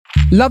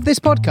Love this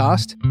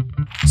podcast?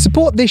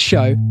 Support this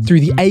show through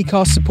the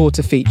Acast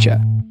supporter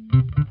feature.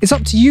 It's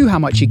up to you how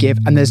much you give,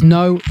 and there's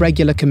no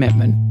regular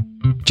commitment.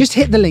 Just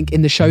hit the link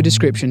in the show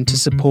description to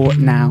support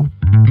now.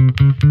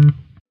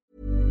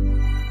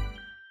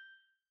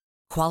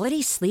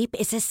 Quality sleep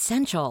is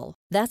essential.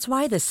 That's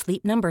why the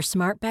Sleep Number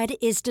Smart Bed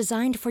is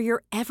designed for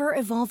your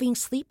ever-evolving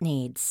sleep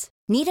needs.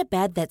 Need a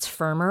bed that's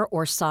firmer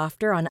or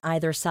softer on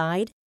either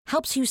side?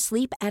 Helps you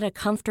sleep at a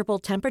comfortable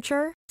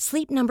temperature?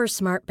 Sleep Number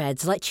Smart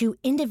Beds let you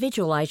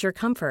individualize your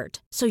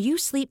comfort, so you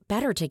sleep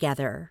better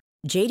together.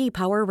 J.D.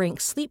 Power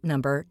ranks Sleep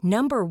Number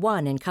number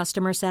 1 in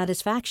customer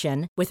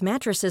satisfaction with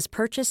mattresses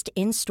purchased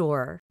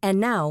in-store. And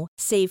now,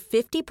 save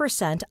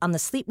 50% on the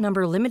Sleep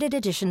Number Limited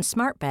Edition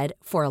Smart Bed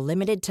for a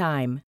limited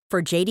time.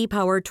 For J.D.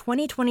 Power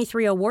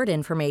 2023 award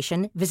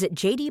information, visit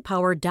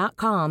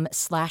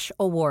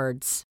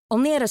jdpower.com/awards.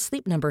 Only at a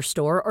Sleep Number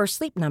store or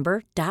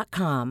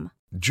sleepnumber.com.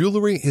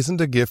 Jewelry isn't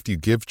a gift you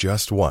give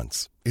just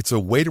once. It's a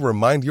way to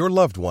remind your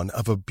loved one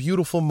of a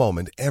beautiful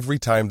moment every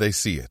time they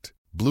see it.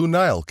 Blue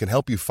Nile can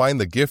help you find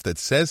the gift that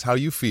says how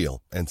you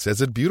feel and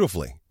says it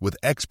beautifully, with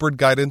expert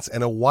guidance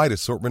and a wide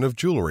assortment of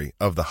jewelry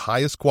of the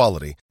highest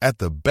quality at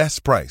the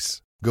best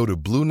price. Go to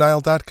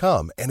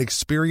BlueNile.com and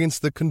experience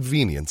the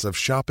convenience of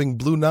shopping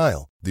Blue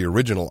Nile, the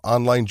original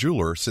online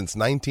jeweler since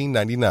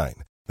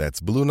 1999.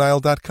 That's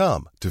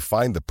BlueNile.com to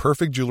find the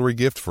perfect jewelry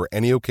gift for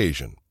any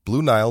occasion.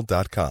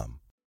 BlueNile.com.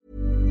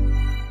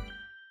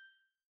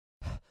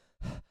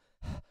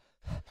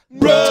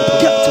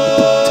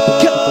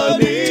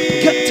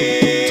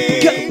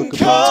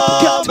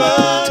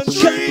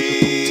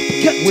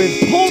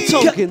 With Paul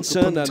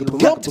Tomkinson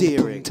and Rob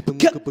Deering. I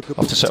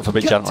have to set off a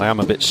bit gently. I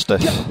am a bit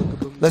stiff.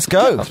 Let's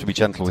go. You have to be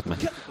gentle with me.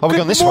 Are we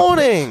going this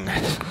morning.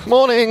 way?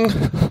 Morning.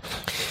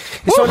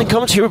 It's running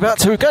commentary. We're about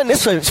to go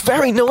this way. It's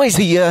very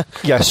noisy.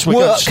 Yes, we're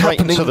work going straight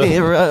happening into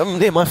the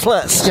near my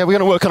flats. Yeah, we're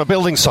going to work on a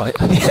building site.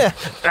 Yeah.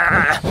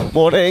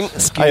 Morning.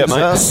 Excuse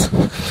us.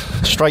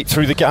 Straight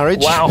through the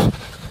garage. Wow.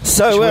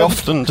 So we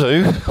often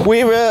do.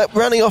 We're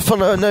running off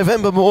on a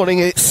November morning.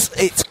 It's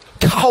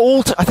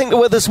cold. I think the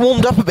weather's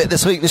warmed up a bit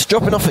this week. It's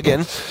dropping off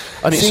again.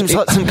 And it seems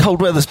like some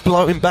cold weather's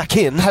blowing back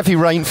in. Heavy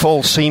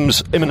rainfall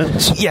seems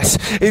imminent. Yes,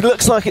 it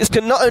looks like it's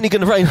not only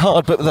going to rain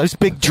hard, but with those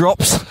big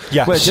drops,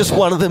 where just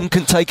one of them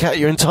can take out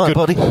your entire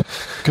body.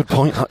 Good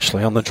point,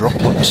 actually, on the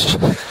droplets.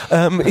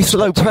 It's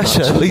low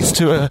pressure, leads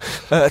to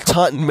a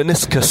tightened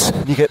meniscus,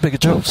 and you get bigger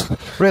drops.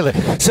 Really?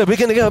 So we're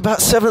going to go about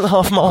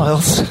 7.5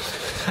 miles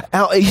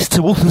out east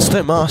to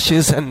Walthamstow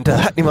Marshes and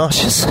Hackney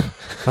Marshes.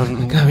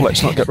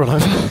 Let's not get run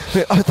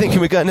over. I'm thinking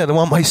we're going down a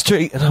one-way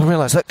street, and I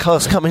realise that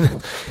car's coming.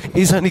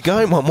 He's only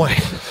going one way.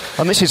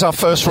 And this is our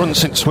first run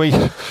since we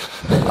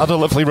had a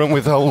lovely run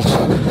with old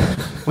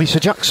Lisa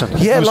Jackson.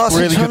 Yeah, last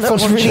really time that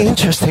was really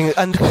interesting,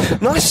 and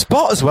nice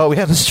spot as well. We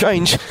had a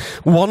strange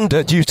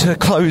wander due to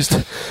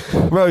closed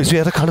roads. We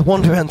had a kind of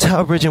wander around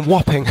Tower Bridge and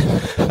Wapping,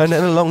 and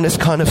then along this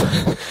kind of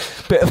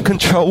bit of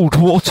controlled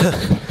water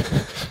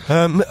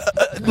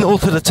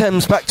north of the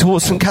Thames back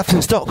towards St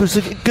Catherine's Dock. Was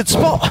a good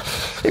spot.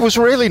 It was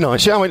really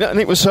nice, yeah, and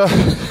it was a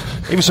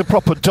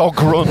proper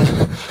dog run.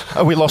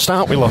 We lost.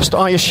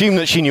 I assumed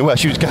that she knew where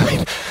she was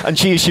going, and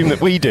she assumed that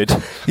we did.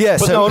 Yeah,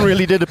 but so no one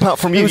really did apart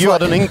from you. You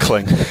had an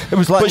inkling. It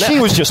was like, but she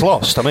was just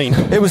lost. I mean,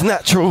 it was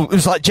natural. It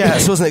was like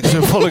jazz, wasn't it? Because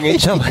we were following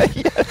each other.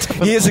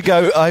 Years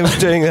ago, I was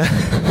doing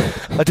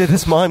I did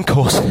this mime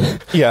course.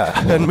 Yeah,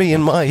 and me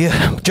and my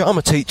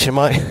drama teacher,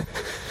 my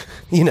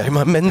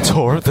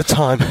mentor at the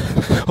time,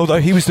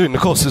 although he was doing the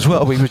course as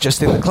well, we were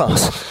just in the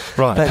class.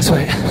 Right. That's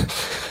right.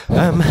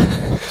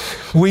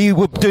 We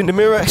were doing the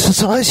mirror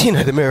exercise. You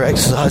know the mirror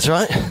exercise,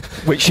 right?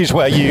 Which is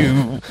where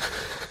you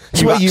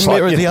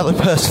mirror the other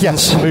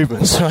person's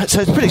movements, right?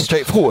 So it's pretty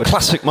straightforward.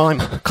 Classic mime.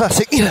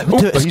 Classic,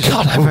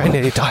 God, I very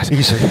nearly died.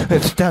 Easy.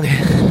 It's down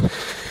here.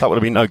 That would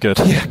have been no good.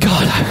 Yeah,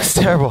 God, that was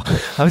terrible.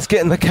 I was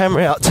getting the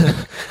camera out to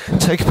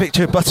take a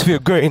picture of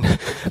Butterfield Green,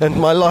 and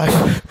my life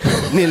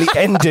nearly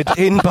ended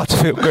in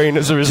Butterfield Green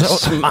as a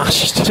result.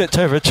 Smashed. Tripped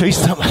over a tree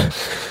stump.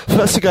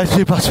 First to go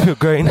through Butterfield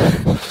Green,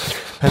 and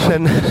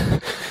then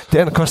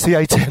down across the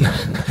A10.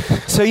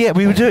 So yeah,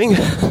 we were doing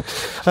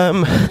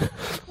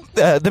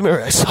the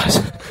mirror exercise.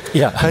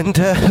 Yeah. And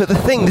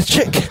the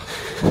trick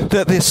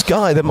that this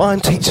guy, the mime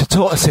teacher,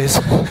 taught us is,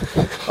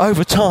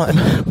 over time,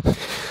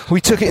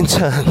 we took it in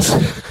turns.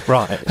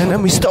 Right. And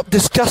then we stopped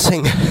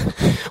discussing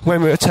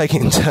when we were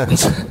taking it in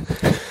turns.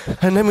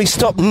 And then we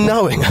stopped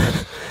knowing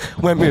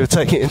when we were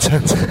taking it in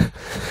turns.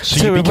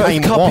 So we were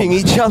both copying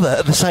each other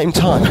at the same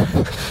time.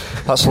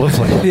 That's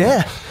lovely.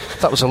 Yeah.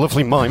 That was a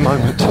lovely mime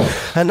moment.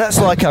 And that's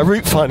like our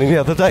route finding the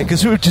other day,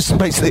 because we were just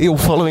basically all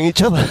following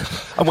each other.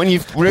 And when you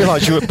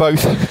realised you were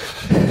both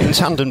in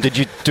tandem, did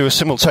you do a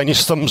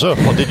simultaneous thumbs up,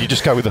 or did you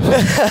just go with the...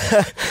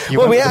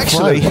 Well, we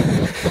actually,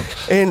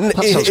 in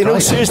all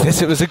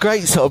seriousness, it was a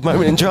great sort of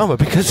moment in drama,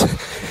 because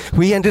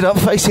we ended up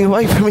facing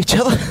away from each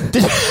other.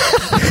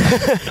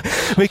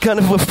 We kind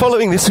of were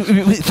following this.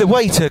 The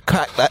way to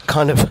crack that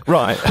kind of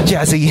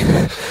jazzy,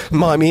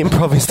 mimey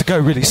improv is to go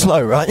really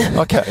slow, right?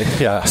 Okay,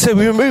 yeah. So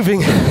we were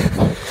moving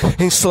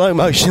in slow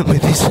motion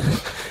with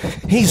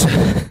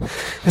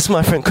It's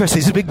my friend Chris,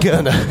 he's a big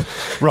gurner.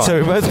 Right.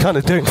 So we're both kind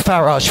of doing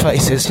Farage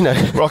faces, you know.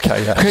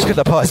 Okay, yeah. Crinkle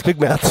up eyes, big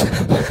mouths,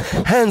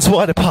 hands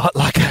wide apart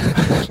like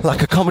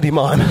a comedy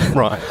mime.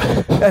 Right.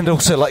 And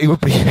also like you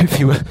would be if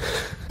you were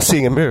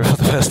seeing a mirror for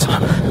the first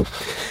time.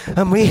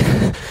 And we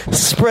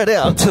spread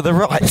out to the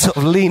right, sort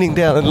of leaning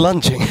down and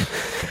lunging.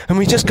 And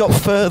we just got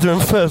further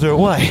and further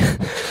away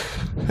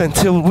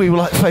until we were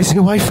like facing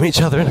away from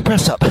each other in a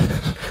press-up.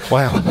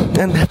 Wow.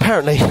 And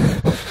apparently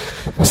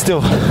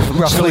still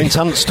roughly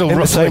still in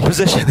roughly the same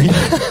position.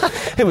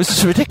 It was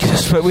just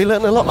ridiculous, but we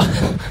learned a lot.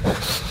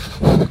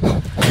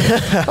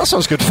 That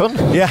sounds good fun.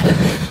 Yeah.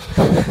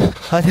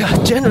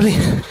 Generally,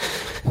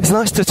 it's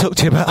nice to talk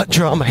to you about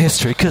drama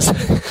history because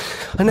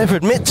I never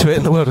admit to it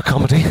in the world of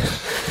comedy.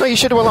 No, you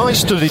should. Well, I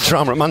studied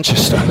drama at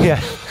Manchester.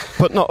 Yeah.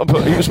 But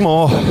it was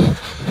more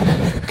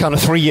kind of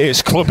 3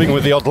 years clubbing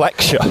with the odd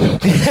lecture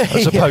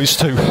as opposed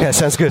to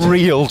sounds good.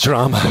 Real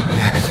drama.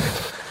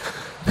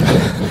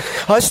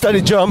 I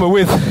studied drama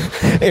with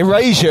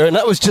Erasure, and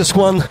that was just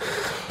one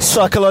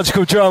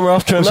psychological drama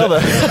after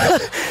another.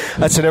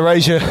 That's an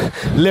Erasure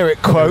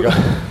lyric quote.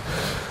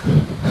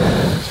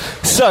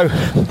 So,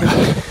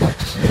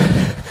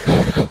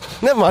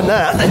 never mind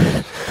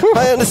that.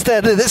 I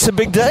understand that it's a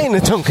big day in the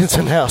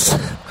Tomkinson house.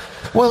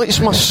 Well, it's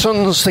my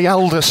son's, the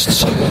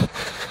eldest's,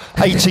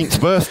 18th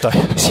birthday.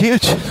 It's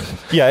huge.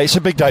 Yeah, it's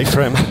a big day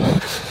for him.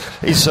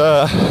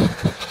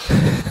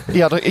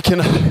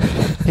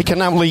 He can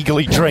now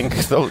legally drink.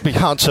 Though it'd be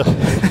hard to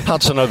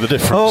know the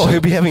difference. Oh,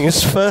 he'll be having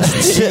his first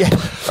sip. Yeah,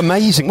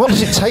 amazing. What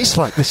does it taste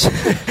like? This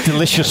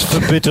delicious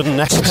forbidden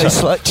nectar.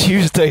 Tastes like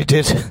Tuesday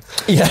did.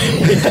 Yeah.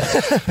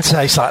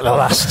 Tastes like the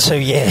last 2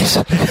 years.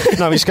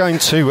 No, he's going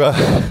to.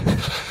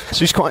 So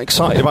he's quite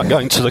excited about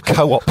going to the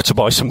Co-op to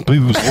buy some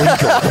booze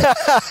legally.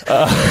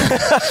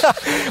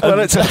 Well,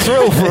 it's a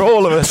thrill for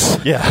all of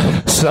us. Yeah,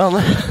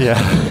 son.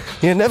 Yeah,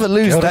 you never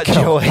lose that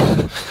joy.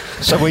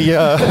 So he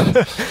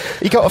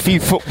got a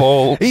few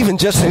football. Even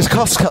Justin's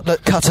cost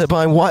cutter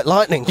buying White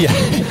Lightning. Yeah,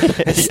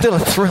 it's still a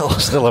thrill,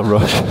 still a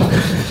rush.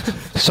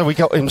 So we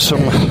got him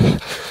some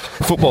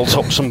football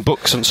tops, some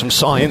books, and some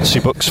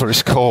sciencey books for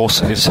his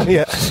courses.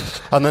 Yeah,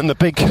 and then the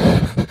big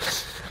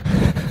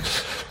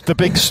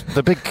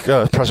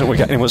present we're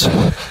getting was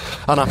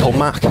an Apple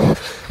Mac,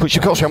 which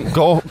of course we haven't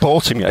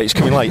bought him yet. It's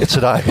coming later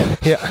today.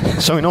 Yeah.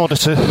 So in order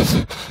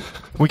to,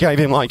 we gave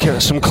him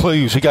some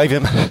clues. We gave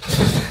him,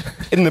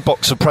 in the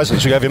box of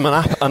presents, we gave him an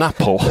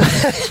apple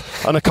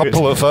and a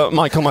couple of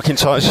Michael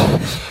McIntyre's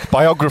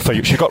biography,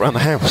 which we got around the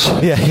house.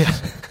 Yeah, yeah.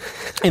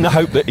 In the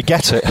hope that he'd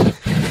get it.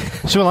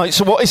 So we're like,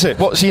 so what is it?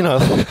 What's,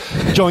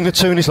 join the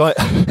two, and he's like,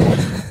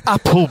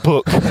 Apple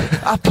book,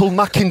 Apple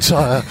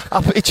McIntyre.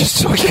 It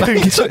just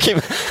took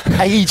him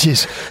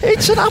ages.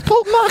 It's an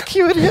Apple Mac,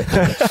 you idiot.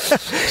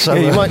 So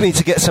you might need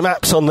to get some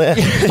apps on there.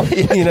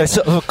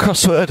 Sort of a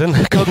crossword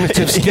and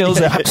cognitive skills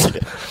apps.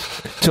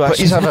 But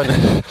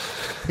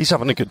he's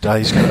having a good day.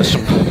 He's got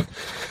some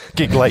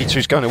gig later.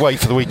 He's going away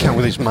for the weekend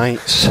with his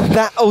mates.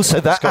 That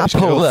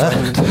Apple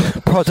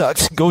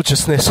product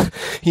gorgeousness.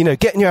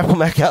 Getting your Apple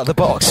Mac out of the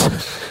box.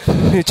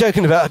 You're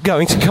joking about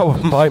going to Co-op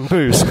and buying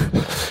booze.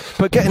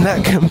 But getting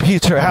that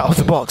computer out of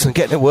the box and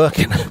getting it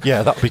working.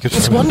 Yeah, that'd be good.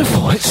 It's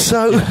wonderful. It's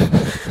so...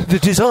 The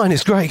design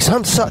is great. 'Cause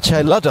I'm such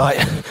a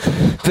Luddite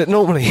that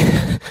normally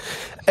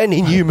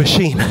any new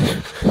machine,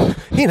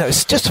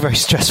 it's just a very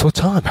stressful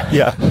time.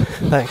 Yeah.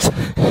 Thanks.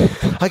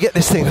 I get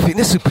this thing, I think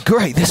this would be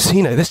great. This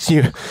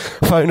new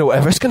phone or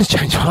whatever, it's going to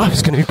change my life.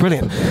 It's going to be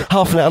brilliant.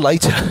 Half an hour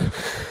later,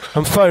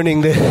 I'm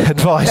phoning the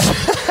advice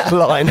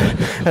line,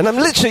 and I'm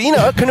literally,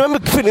 I can remember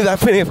feeling that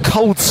feeling of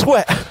cold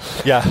sweat.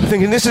 Yeah.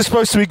 Thinking this is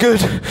supposed to be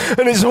good,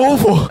 and it's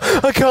awful.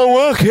 I can't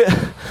work it.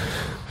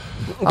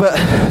 But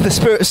the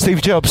spirit of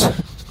Steve Jobs.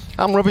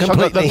 I'm rubbish. I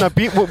got that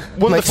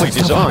wonderfully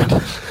designed.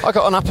 I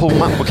got an Apple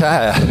MacBook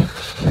Air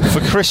for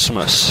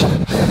Christmas.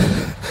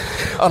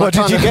 What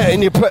did you get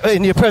in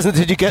your present?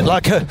 Did you get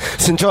like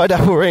some dried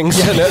apple rings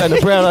and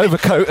a brown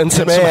overcoat and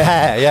some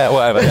hair? Yeah,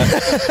 whatever.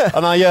 Yeah.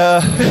 And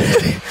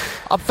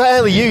I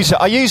barely use it.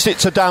 I used it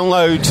to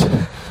download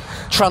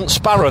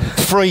Transparent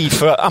free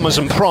for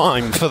Amazon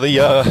Prime for the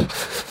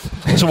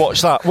to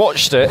watch that.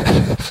 Watched it.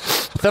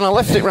 Then I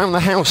left it around the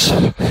house.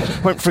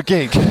 Went for a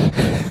gig.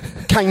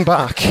 Came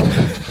back.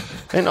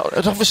 It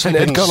obviously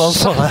had gone on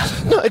fire.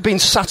 No, it'd been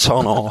sat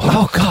on,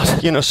 oh god,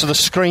 so the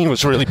screen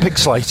was really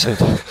pixelated.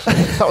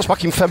 That was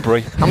back in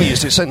February. I haven't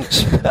used it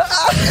since. And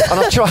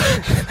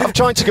I've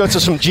tried to go to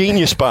some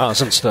Genius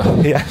bars and stuff.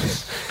 Yeah.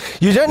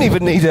 You don't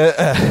even need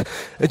a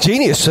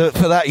genius for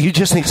that. You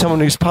just need someone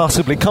who's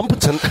passably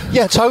competent.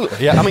 Yeah,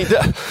 totally. Yeah, I mean,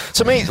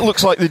 to me, it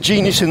looks like the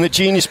genius in the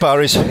Genius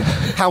bar is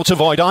how to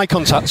avoid eye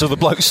contact with the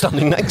bloke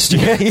standing next to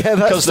you. Yeah,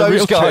 that's the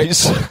real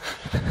guys.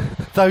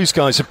 Those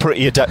guys are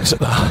pretty adept at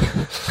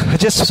that. I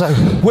just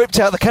whipped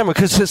out the camera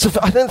because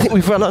I don't think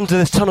we've run under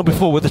this tunnel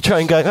before with the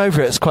train going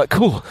over it. It's quite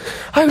cool.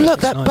 Oh, look,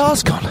 that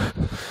bar's gone.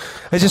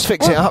 They just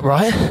fixed it up,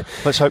 right?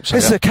 Let's hope so.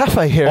 It's a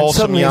cafe here, and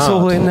suddenly it's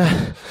all in...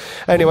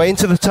 Anyway,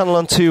 into the tunnel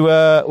onto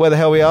where the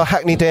hell we are,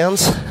 Hackney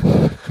Downs.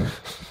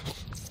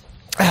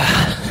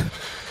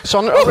 So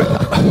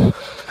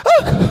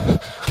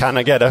Can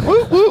I get a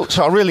woo woo?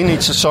 So I really need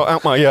to sort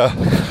out my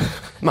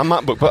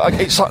MacBook, but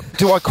it's like,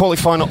 do I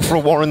qualify not for a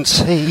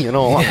warranty and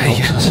all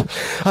that?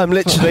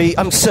 Yeah.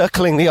 I'm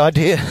circling the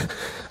idea.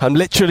 I'm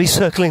literally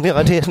circling the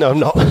idea. No, I'm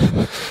not.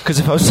 Because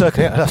if I was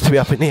circling it, I'd have to be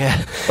up in the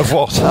air. Of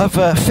what?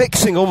 Of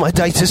fixing all my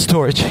data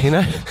storage, you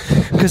know?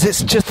 Because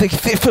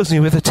it fills me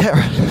with a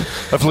terror.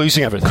 Of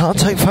losing everything? Can't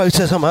take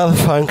photos on my other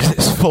phone because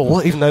it's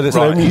full, even though there's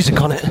no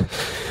music on it.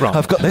 Right.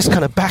 I've got this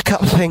kind of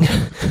backup thing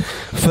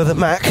for the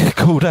Mac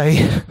called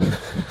I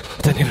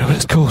don't even know what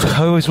it's called.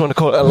 I always want to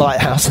call it a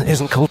lighthouse, and it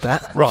isn't called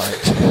that. Right.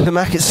 The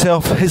Mac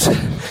itself is...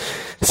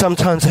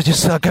 Sometimes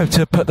I go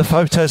to put the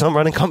photos on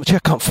running commentary, I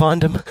can't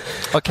find them.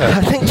 Okay.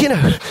 I think,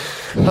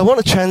 I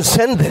want to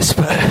transcend this,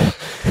 but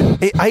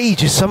it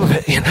ages some of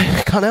it,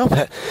 I can't help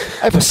it.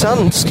 My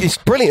son's, it's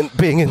brilliant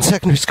being in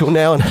secondary school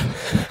now and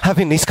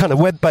having these kind of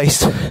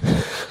web-based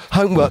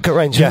homework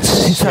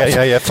arrangements.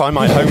 Yes. Find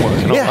my homework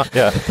and all that.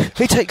 Yeah.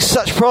 He takes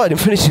such pride in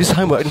finishing his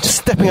homework and just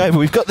stepping over.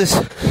 We've got this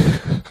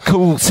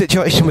cool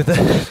situation with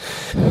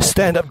the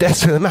stand-up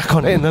desk with a Mac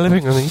on it in the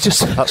living room, and he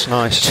just That's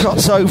nice.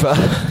 trots over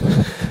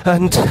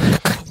and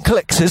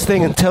clicks his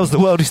thing and tells the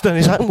world he's done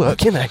his homework,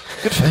 Good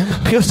for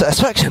him. Pure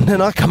satisfaction.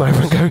 Then I come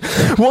over and go,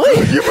 why?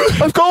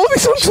 I've got all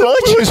this on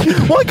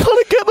iTunes. Why can't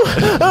I get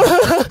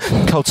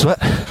them? Cold sweat.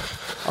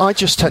 I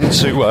just tend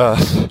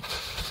to...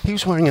 he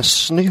was wearing a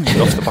snood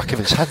off the back of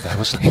his head there,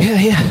 wasn't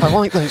he? Yeah. I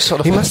like those sort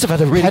of... He must have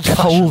had a really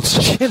cold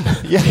chin.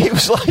 Yeah, it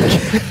was like...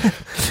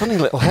 funny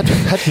little head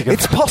figure.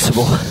 It's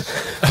possible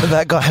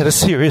that guy had a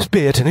serious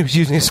beard and he was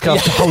using his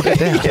scarf to hold it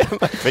down. Yeah,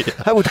 maybe.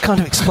 That would kind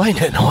of explain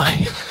it in a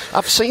way.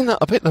 I've seen that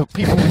a bit, though.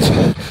 People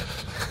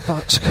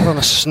that's kind of on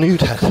a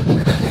snood head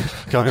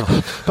going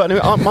on. But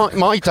anyway,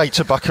 my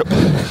data backup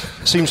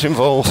seems to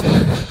involve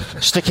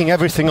sticking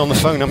everything on the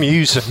phone I'm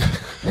using,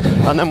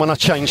 and then when I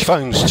change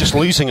phones, just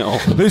losing it all.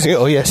 Losing it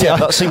all, yes. Yeah,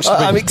 that seems to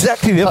be... I'm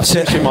exactly the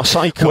opposite. That seems to be my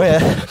cycle.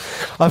 Where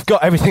I've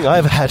got everything I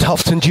ever had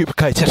often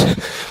duplicated,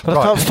 but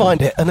I can't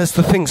find it, and as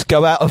the things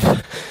go out of...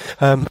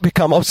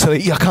 become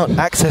obsolete, I can't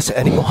access it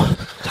anymore.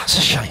 That's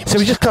a shame. So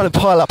we just kind of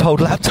pile up old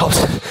laptops,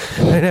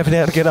 and then every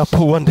now and again I'll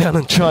pull one down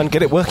and try and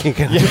get it working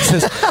again. Yeah. It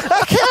says,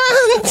 I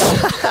can't!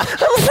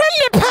 I'm from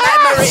the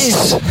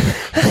past!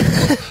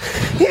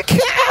 You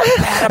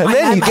can't! And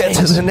then you get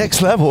to the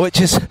next level, which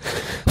is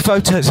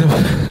photos of...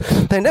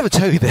 They never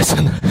tell you this,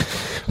 and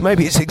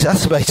maybe it's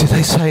exacerbated.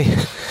 They say,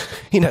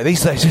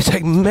 these days we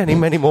take many,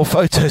 many more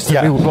photos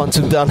than we would once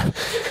have done.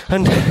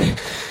 And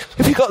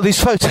if you've got these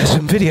photos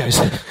and videos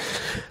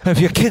of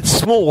your kids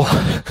small,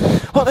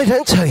 what they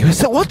don't tell you is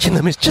that watching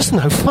them is just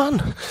no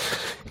fun.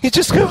 You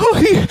just go,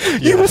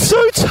 you were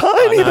so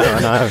tiny. I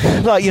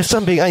know. Like your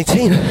son being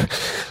 18,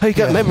 you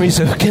get memories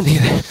of getting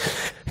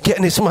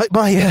this.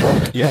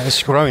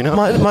 It's growing up.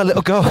 My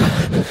little girl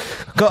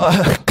got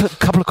a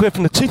couple of quid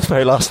from the tooth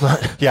fairy last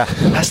night. Yeah.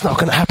 That's not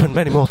going to happen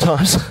many more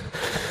times.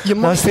 You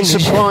might be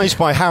surprised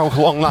by how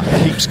long that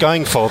keeps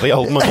going for, the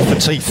old money for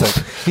teeth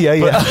thing.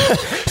 Yeah.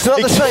 It's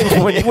not the same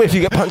for if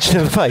you get punched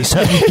in the face.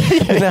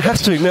 There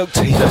has to be milk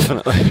teeth.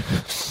 Definitely.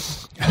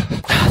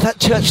 That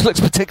church looks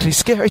particularly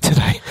scary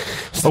today.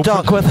 It's the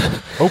dark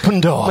weather.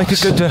 Open doors. Make a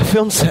good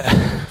film set.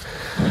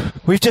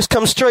 We've just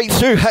come straight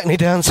through Hackney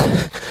Downs.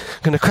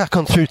 Going to crack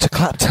on through to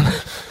Clapton.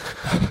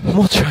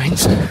 More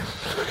trains.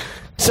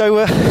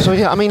 So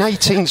yeah, I mean,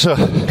 18's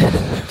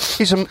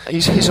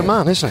he's a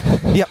man, isn't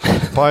he? Yep.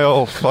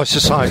 By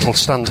societal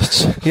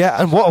standards.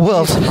 Yeah, and what a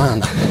world. He's a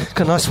man.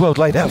 Got a nice world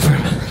laid out for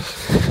him.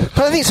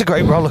 But I think it's a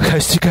great roller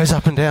coaster. It goes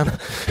up and down.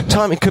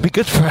 Timing could be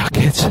good for our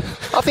kids.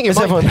 I think as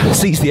everyone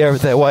sees the error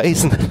of their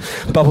ways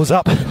and bubbles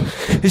up.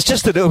 It's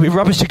just that it'll be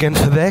rubbish again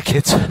for their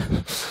kids.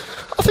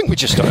 I think we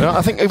just don't know.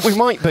 I think we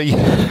might be...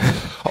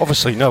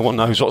 Obviously, no one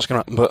knows what's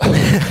going to happen,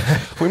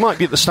 but we might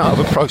be at the start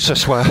of a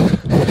process where...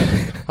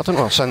 I don't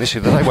know, I was saying this the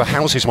other day, where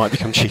houses might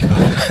become cheaper.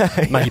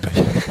 Maybe.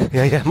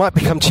 Yeah, might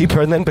become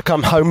cheaper and then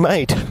become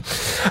homemade.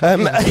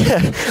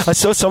 I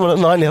saw someone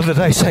online the other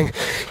day saying,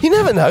 you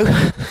never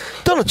know,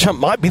 Donald Trump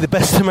might be the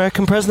best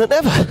American president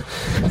ever.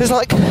 It's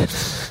like,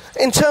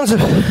 in terms of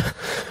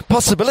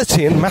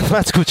possibility and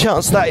mathematical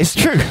chance, that is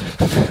true.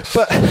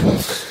 But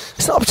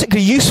it's not a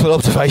particularly useful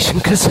observation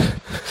because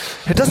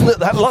it doesn't look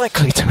that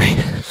likely to me.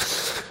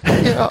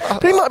 Yeah,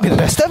 but he might be the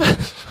best ever.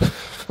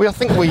 I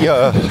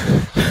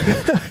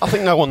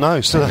think no one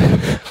knows, do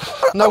they?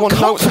 No one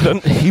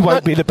confident he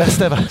won't be the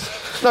best ever.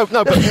 But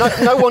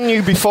no one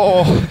knew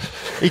before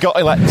he got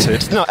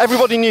elected. No,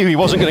 everybody knew he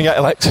wasn't going to get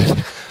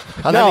elected.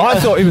 And I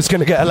thought he was going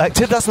to get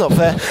elected. That's not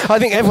fair. I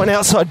think everyone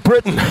outside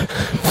Britain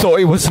thought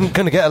he wasn't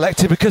going to get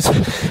elected because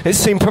it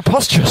seemed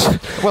preposterous.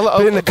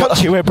 But in the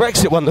country where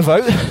Brexit won the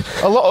vote,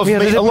 a lot of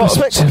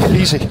perspective.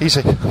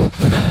 Easy.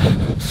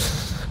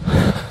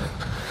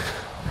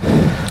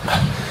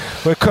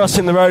 We're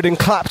crossing the road in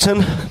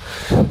Clapton,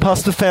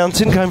 past the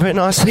fountain, going very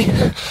nicely.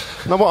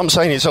 Now, what I'm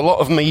saying is a lot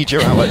of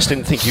media outlets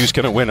didn't think he was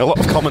going to win. A lot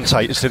of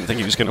commentators didn't think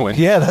he was going to win.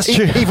 Yeah, that's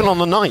true. Even on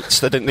the nights,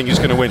 they didn't think he was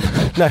going to win.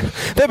 No,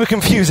 they were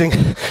confusing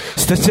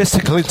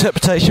statistical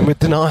interpretation with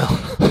denial.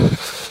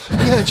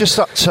 Yeah, just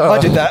that... I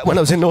did that when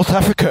I was in North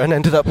Africa and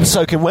ended up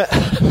soaking wet.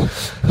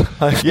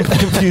 I've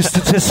confused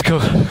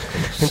statistical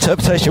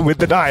interpretation with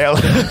denial.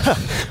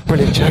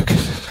 Brilliant joke.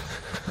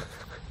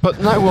 But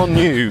no one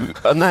knew,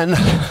 and then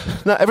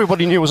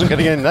everybody knew he wasn't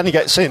getting in. Then he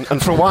gets in,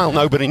 and for a while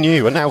nobody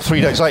knew, and now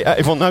 3 days later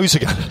everyone knows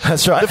again.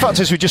 That's right. The fact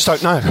is we just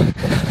don't know.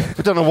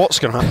 We don't know what's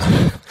going to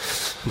happen.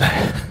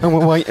 And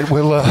we're waiting.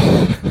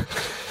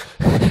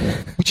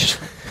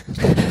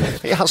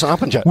 It hasn't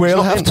happened yet.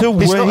 We'll have to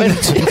wait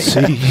and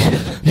see.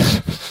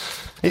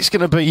 It's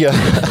going to be...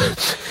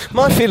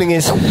 My feeling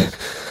is,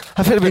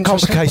 I feel a bit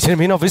complicated. I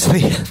mean,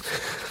 obviously,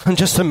 I'm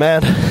just a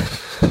man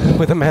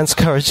with a man's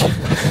courage.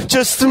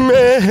 Just a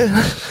man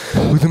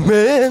with a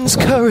man's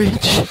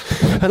courage.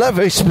 And that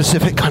very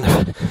specific kind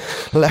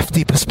of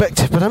lefty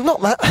perspective, but I'm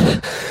not that.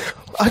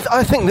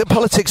 I think that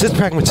politics is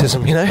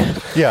pragmatism, you know?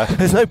 Yeah.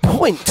 There's no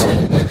point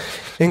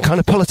in kind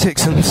of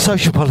politics and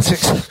social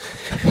politics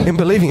in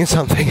believing in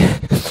something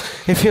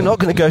if you're not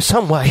going to go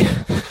some way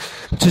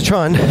to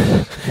try and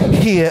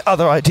hear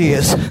other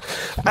ideas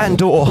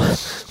and or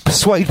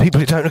persuade people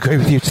who don't agree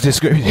with you to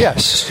disagree with you.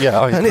 Yes,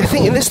 yeah. And I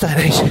think in this day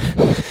and age,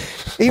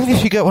 even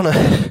if you go on a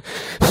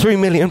 3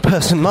 million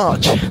person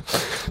march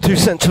through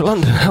central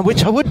London,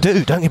 which I would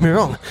do, don't get me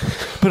wrong,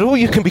 but all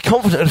you can be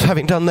confident of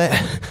having done there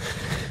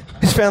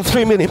is found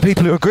 3 million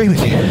people who agree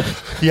with you.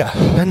 Yeah.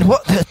 And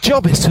what their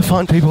job is to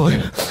find people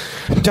who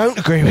don't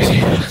agree with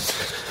you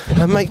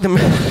and make them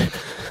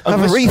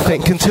have a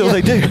rethink until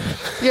they do.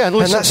 Yeah, and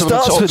that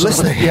starts with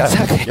listening. Yeah,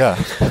 exactly. Yeah.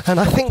 And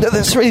I think that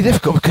that's really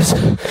difficult because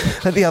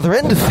at the other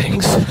end of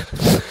things,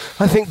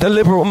 I think the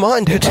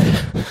liberal-minded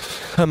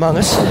among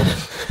us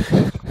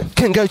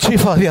can go too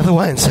far the other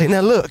way and say,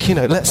 now look, you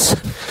know, let's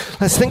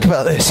think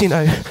about this, you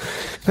know.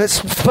 Let's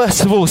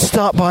first of all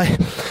start by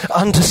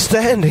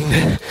understanding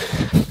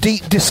the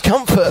deep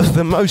discomfort of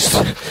the most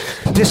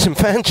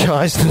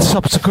disenfranchised and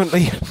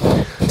subsequently,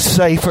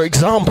 say, for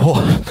example,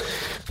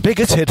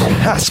 bigoted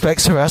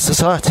aspects of our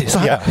society. So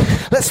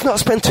let's not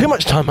spend too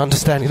much time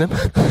understanding them.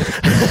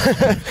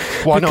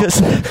 Why not?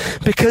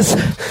 Because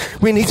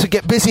we need to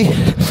get busy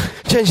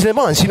changing their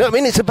minds. You know what I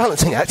mean? It's a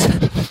balancing act.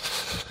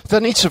 They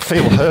need to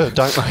feel heard,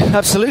 don't they?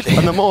 Absolutely.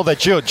 And the more they're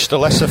judged, the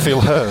less they feel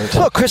heard.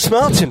 Well, Chris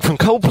Martin from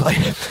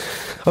Coldplay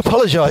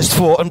apologised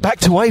for and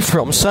backed away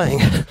from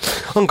saying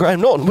on Graham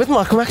Norton with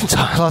Michael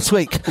McIntyre last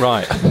week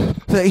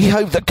that he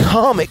hoped that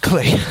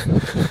karmically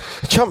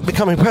Trump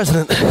becoming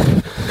president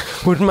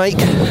would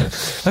make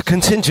a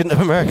contingent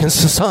of American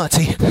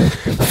society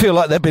feel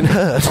like they've been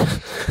heard,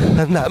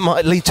 and that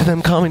might lead to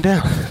them calming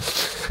down.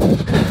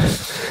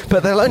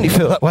 But they'll only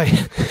feel that way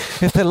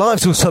if their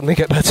lives will suddenly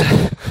get better.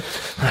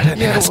 I don't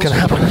think that's going to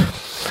happen.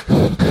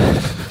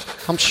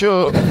 I'm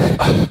sure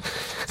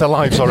their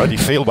lives already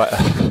feel better.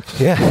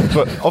 Yeah.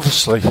 But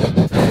obviously,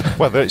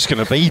 whether it's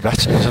going to be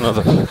better is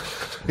another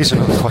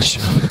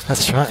question.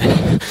 That's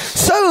right.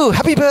 So,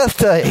 happy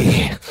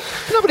birthday!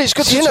 No, but it's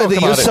good to you know talk that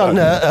about your son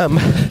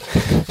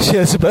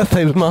shares a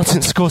birthday with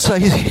Martin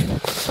Scorsese.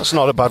 That's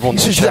not a bad one.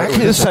 He's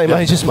exactly the same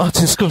age as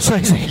Martin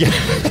Scorsese.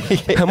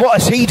 Yeah. And what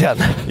has he done?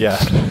 Yeah.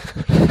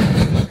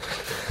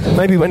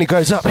 Maybe when he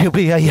grows up, he'll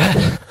be a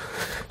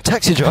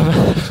taxi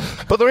driver.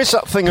 But there is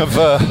that thing of,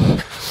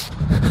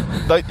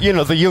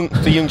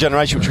 the young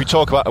generation, which we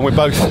talk about, and we're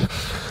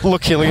both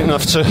lucky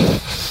enough to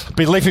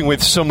be living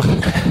with some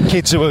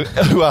kids who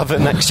are the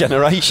next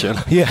generation.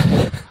 Yeah.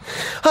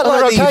 I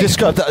like that you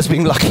described that as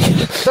being lucky.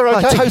 They're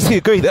okay. I totally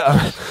agree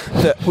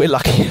that we're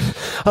lucky.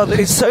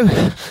 It's so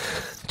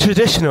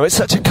traditional, it's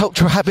such a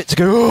cultural habit to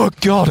go, oh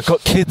God, I've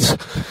got kids,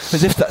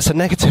 as if that's a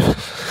negative.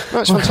 No,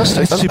 it's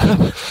fantastic. It's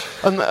superb.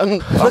 And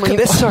look at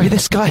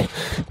this guy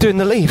doing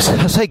the leaves.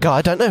 I say guy,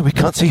 I don't know, we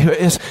can't see who it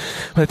is.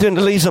 They're doing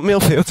the leaves at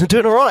Millfields and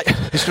doing all right.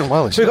 He's doing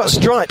well. We've got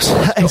stripes.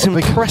 It's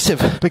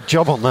impressive. Big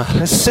job on that.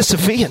 It's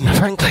Sisyphean,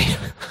 frankly.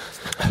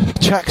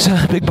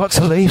 Tractor, big bucks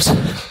of leaves.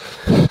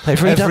 They've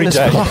redone this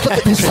part. Look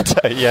at this.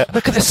 Day, yeah.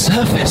 Look at this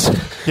surface.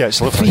 Yeah, it's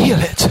lovely. Feel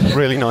it.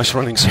 Really nice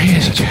running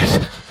surface. Really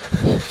good.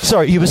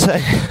 Sorry, you were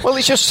saying? Well,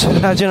 it's just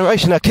our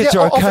generation, our kids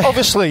are okay.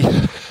 Obviously,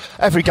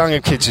 every gang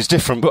of kids is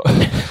different, but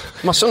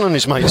my son and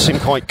his mates seem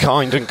quite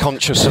kind and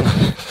conscious and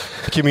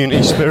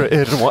community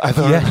spirited and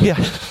whatever. Yeah.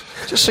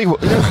 Just see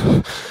what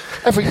the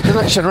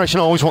next generation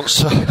always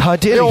wants to.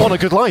 Ideally, they all want a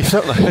good life,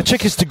 don't they? The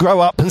trick is to grow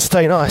up and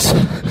stay nice.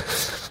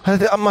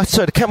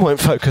 The camera won't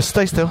focus.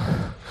 Stay still.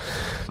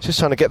 Just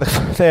trying to get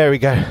there we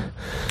go.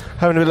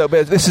 Having a little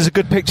bit. This is a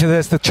good picture.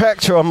 There's the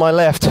tractor on my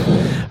left,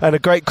 and a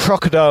great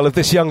crocodile of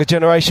this younger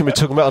generation we're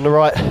talking about on the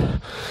right.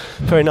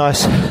 Very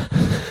nice.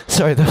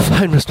 Sorry, the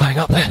phone was playing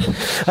up there.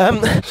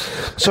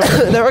 So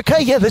they're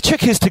okay. Yeah, the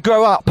trick is to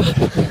grow up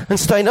and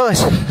stay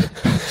nice.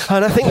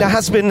 And I think there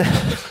has been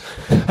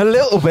a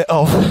little bit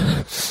of,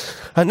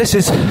 and this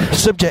is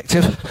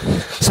subjective,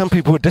 some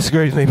people would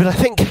disagree with me, but I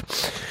think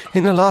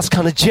in the last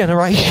kind of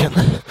generation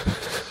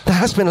there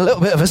has been a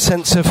little bit of a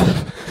sense of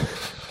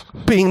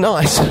being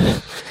nice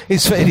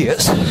is for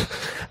idiots,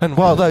 and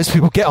while those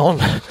people get on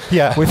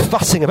with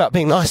fussing about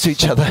being nice to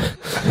each other,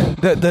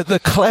 the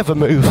clever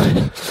move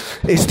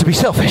is to be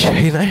selfish,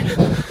 you know.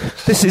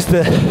 this is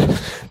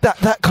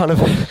that kind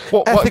of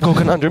ethical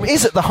conundrum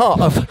is at the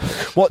heart of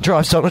what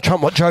drives Donald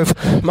Trump, what drove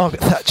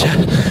Margaret Thatcher,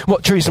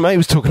 what Theresa May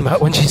was talking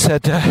about when she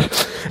said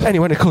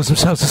anyone who calls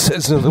themselves a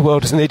citizen of the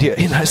world is an idiot.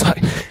 You know, it's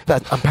like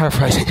that. I'm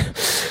paraphrasing,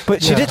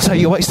 but she did say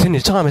you're wasting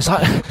your time. It's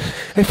like,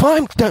 if I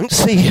don't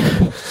see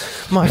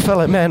my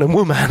fellow man and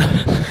woman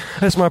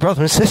as my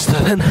brother and sister,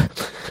 then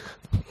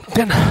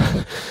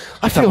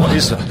I feel. What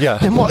is that? Yeah.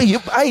 Then what are you?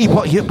 A,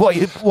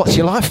 what's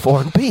your life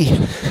for? And B,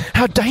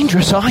 how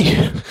dangerous are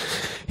you?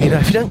 You know,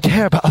 if you don't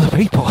care about other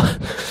people,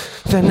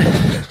 then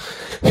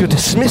you're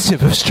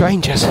dismissive of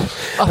strangers.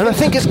 And I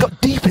think it's got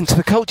deep into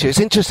the culture. It's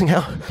interesting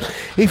how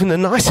even the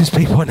nicest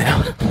people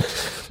now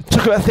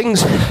talk about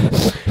things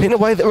in a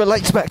way that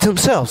relates back to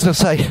themselves. They'll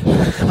say,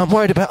 I'm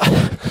worried about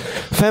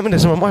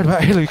feminism, I'm worried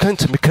about Hillary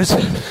Clinton because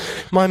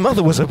my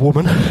mother was a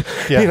woman.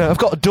 Yeah. You know, I've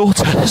got a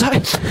daughter. It's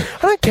like,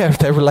 I don't care if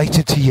they're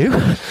related to you.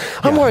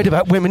 I'm worried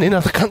about women in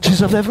other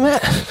countries I've never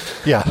met.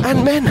 Yeah.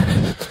 And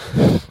men.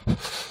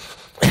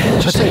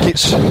 I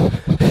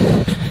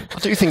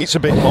do think it's a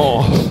bit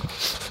more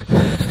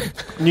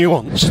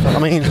nuanced. I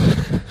mean,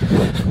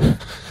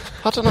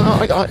 I don't know.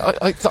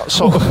 I that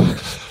sort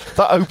of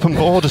that open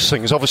borders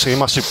thing is obviously a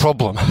massive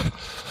problem.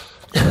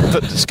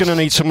 That's going to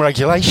need some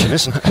regulation,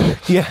 isn't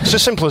it? Yeah. It's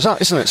as simple as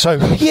that, isn't it? So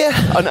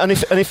yeah. And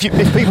if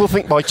people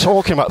think by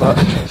talking about that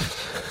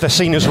they're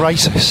seen as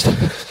racist,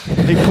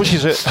 it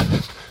pushes it.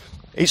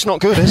 It's not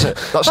good, is it?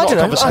 That's not a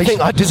conversation. I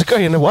think I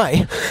disagree in a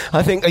way.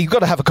 I think you've got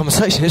to have a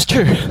conversation, it's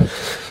true.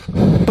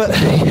 But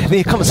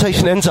the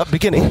conversation ends up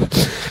beginning.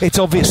 It's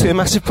obviously a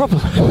massive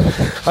problem.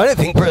 I don't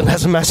think Britain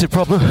has a massive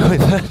problem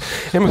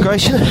with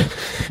immigration.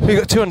 We've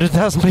got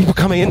 200,000 people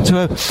coming into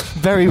a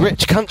very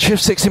rich country of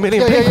 60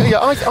 million people.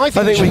 Yeah. I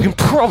think we can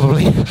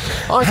probably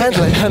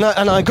handle it.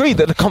 And I agree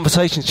that the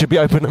conversation should be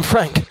open and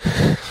frank.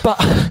 But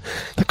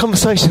the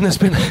conversation has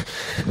been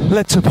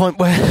led to a point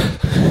where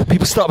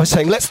people start by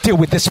saying, let's deal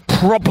with this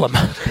problem.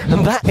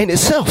 And that in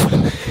itself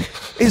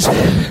is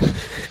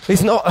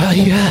not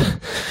a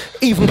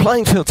even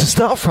playing field to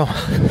start from.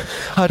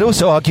 I'd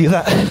also argue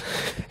that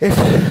if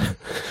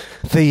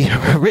the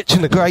rich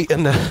and the great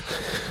and the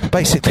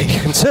basically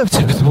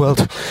conservative of the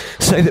world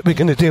say that we're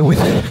going to deal with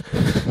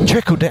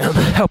trickle down,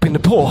 helping the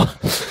poor,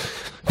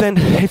 then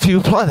if you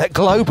apply that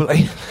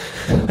globally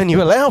and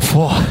you allow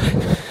for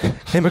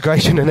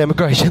immigration and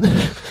emigration,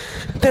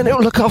 then it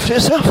will look after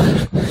itself.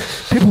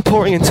 People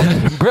pouring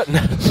into Britain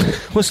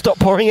will stop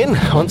pouring in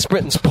once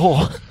Britain's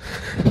poor.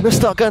 They'll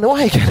start going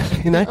away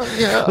again, you know.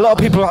 Yeah. A lot of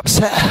people are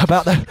upset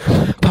about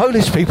the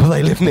Polish people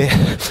they live near.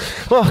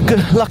 Well,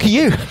 good, lucky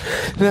you.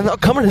 They're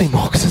not coming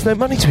anymore because there's no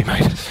money to be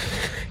made.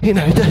 You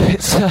know,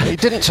 it's... It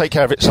didn't take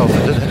care of itself,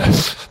 did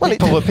it?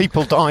 Well,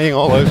 people dying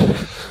all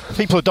over.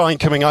 People are dying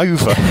coming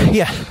over.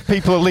 Yeah.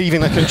 People are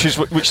leaving their countries,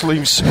 which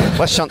leaves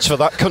less chance for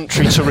that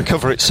country to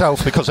recover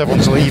itself because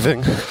everyone's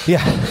leaving.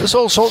 Yeah. There's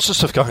all sorts of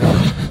stuff going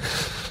on.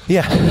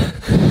 Yeah.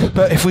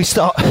 But if we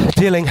start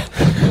dealing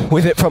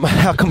with it from a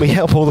how can we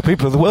help all the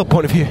people of the world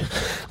point of view,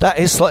 that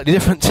is slightly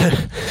different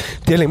to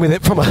dealing with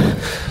it from a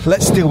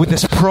let's deal with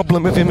this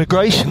problem of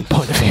immigration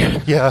point of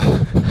view. Yeah.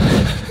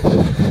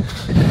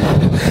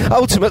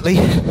 Ultimately,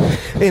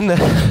 in the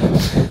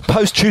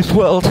post-truth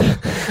world,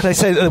 they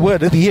say that the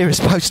word of the year is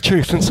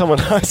post-truth, and someone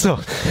I saw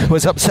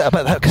was upset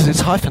about that because it's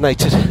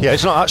hyphenated. Yeah,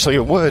 it's not actually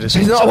a word, is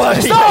it? It's not a word!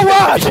 It's not a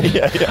word!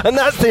 Yeah. And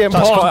that's the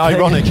important That's quite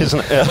thing. ironic, isn't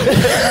it?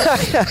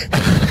 Yeah.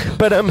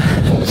 But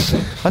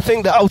I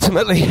think that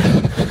ultimately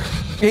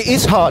it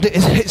is hard.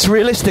 It's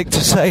realistic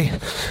to say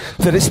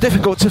that it's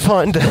difficult to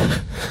find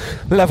a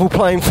level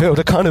playing field,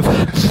 a kind of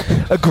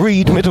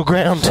agreed middle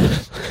ground,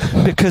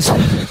 because,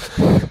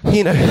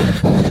 you know,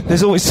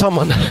 there's always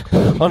someone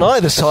on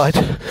either side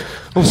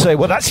who'll say,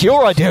 well, that's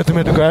your idea of the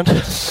middle ground.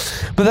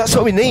 But that's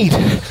what we need.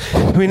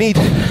 We need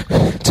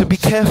to be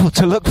careful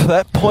to look for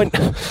that point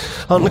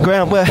on the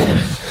ground where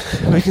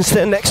we can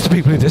stand next to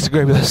people who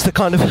disagree with us. The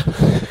kind of,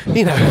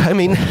 you know, I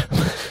mean,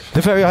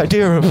 the very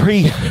idea of a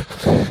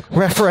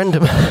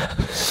pre-referendum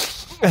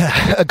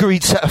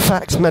agreed set of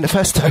facts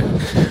manifesto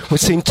would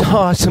seem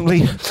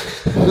tiresomely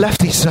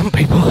lefty to some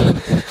people,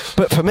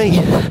 but for me,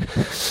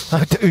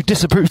 who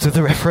disapproved of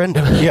the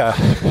referendum,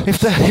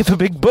 if a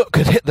big book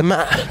had hit the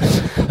mat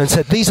and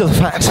said these are the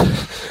facts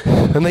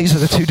and these are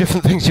the two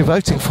different things you're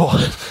voting for,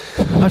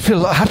 I'd feel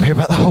a lot happier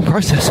about the whole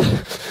process.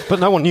 But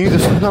no one knew the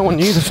facts.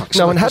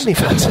 No one had any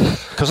facts.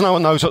 Because no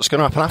one knows what's going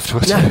to happen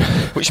afterwards. No.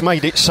 Which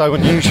made it so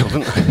unusual,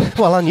 didn't it?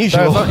 Well,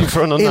 unusual. They're voting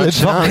for an unknown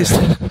scenario.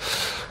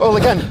 Ill-advised. Well,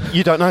 again,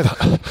 you don't know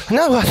that.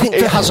 No, I think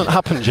it hasn't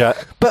happened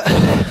yet. But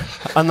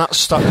and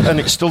that's and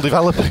it's still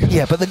developing.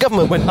 Yeah, but the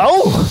government went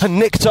and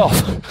nicked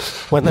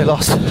off when they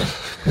lost.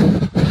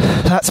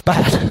 That's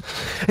bad.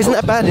 Isn't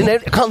that bad?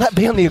 Can't that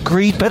be on the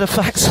agreed bed of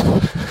facts?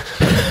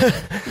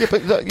 Yeah,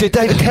 but did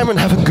David Cameron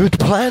have a good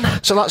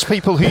plan? So that's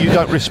people who you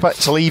don't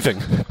respect leaving.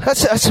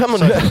 That's someone.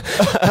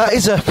 That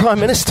is a prime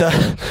minister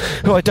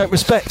who I don't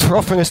respect for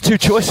offering us two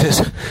choices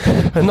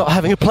and not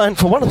having a plan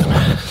for one of them.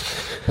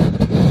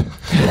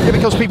 Yeah,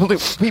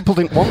 because people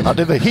didn't want that,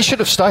 did they? He should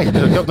have stayed.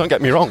 Don't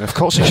get me wrong. Of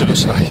course, he should have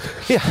stayed.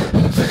 Yeah.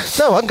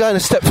 No, I'm going a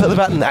step further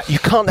back than that. He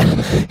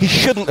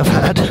shouldn't have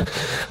had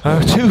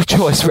a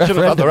two-choice referendum. Shouldn't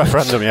have had the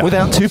referendum, yeah.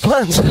 Without two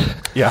plans.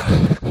 Yeah.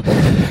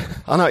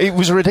 I know, it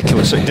was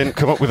ridiculous that he didn't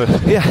come up with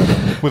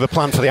a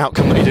plan for the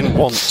outcome that he didn't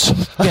want.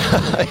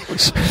 Yeah.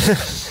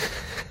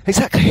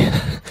 Exactly.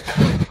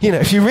 You know,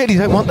 if you really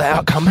don't want that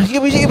outcome, he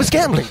was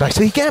gambling,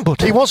 basically. He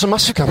gambled. He was a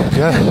massive gambler,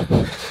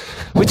 yeah.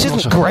 Which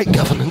isn't great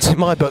governance in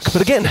my book,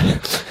 but again,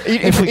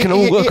 if we can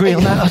all agree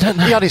on that, I don't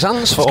know. He had his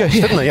hands full,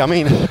 didn't he? I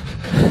mean,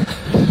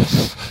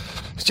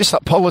 it's just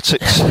that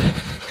politics,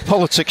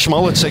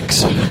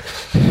 schmolitics,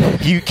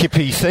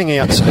 UKIP thing he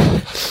had to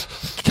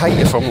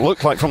cater from,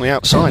 looked like from the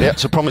outside. He had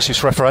to promise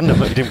this referendum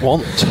that he didn't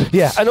want.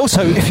 Yeah, and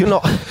also, if you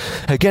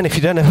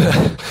don't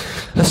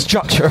have a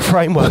structure, a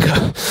framework,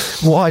 a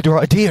wider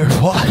idea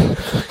of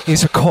what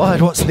is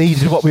required, what's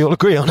needed, what we all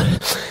agree on,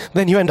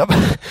 then you end up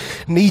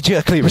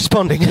knee-jerkly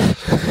responding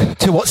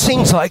to what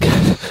seems like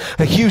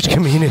a huge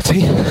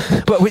community,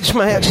 but which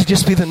may actually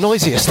just be the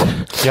noisiest.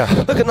 Yeah.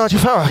 Look at Nigel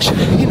Farage.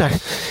 You know,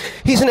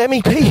 he's an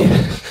MEP.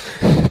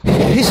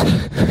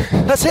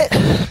 That's it.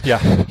 Yeah.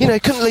 You know, he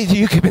couldn't lead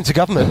the UKIP into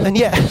government, and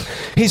yet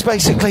he's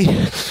basically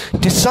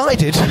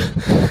decided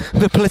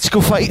the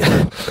political fate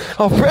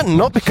of Britain,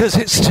 not because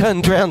it's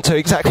turned round to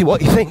exactly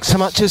what he thinks, so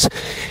much as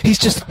he's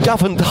just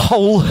governed the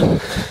whole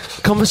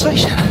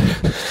conversation.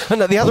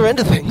 And at the other end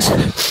of things,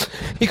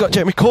 you got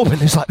Jeremy Corbyn,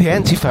 who's like the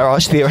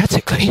anti-Farage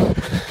theoretically,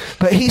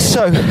 but he's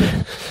so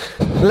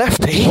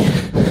lefty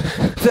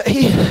that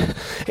he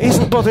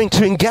isn't bothering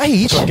to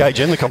engage in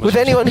the conversation with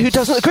anyone who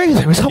doesn't agree with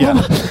him. It's like,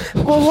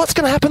 well, what's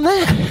going to happen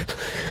there?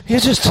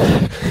 Here's just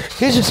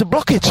a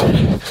blockage.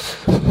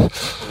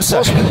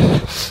 So,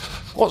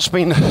 what's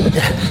been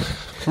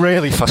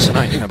really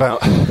fascinating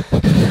about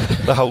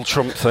the whole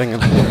Trump thing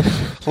and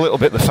a little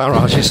bit the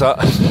Farage is that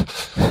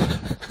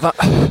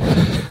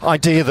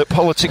idea that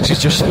politics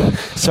is just...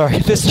 Sorry,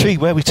 this tree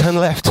where we turn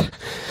left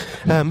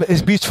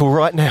is beautiful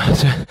right now.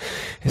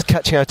 It's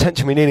catching our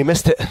attention. We nearly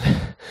missed it.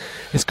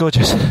 It's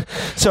gorgeous.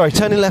 Sorry,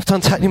 turning left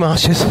on Tatney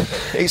Marshes.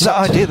 It's that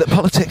idea that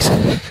politics...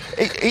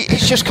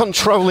 It's just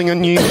controlling a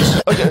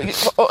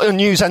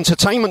news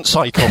entertainment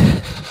cycle.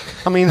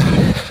 I mean...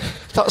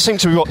 That seemed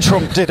to be what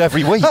Trump did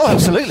every week. Oh,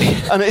 absolutely.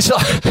 And it's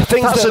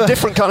that's a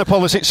different kind of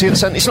politics in the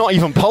sense. It's not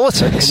even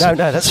politics. No,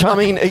 that's right. I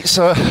mean, it's...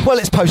 well,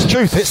 it's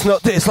post-truth. It's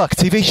not. It's like a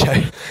TV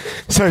show.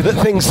 So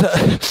that things that,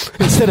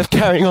 instead of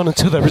carrying on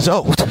until they're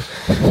resolved,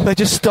 they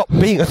just stop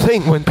being a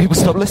thing when people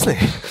stop listening.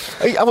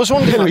 I was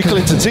wondering... Hillary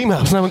Clinton's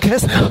emails, no one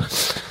cares now.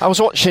 I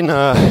was watching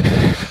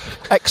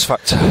X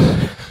Factor.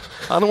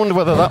 I wonder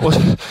whether that was...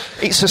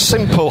 It's a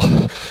simple...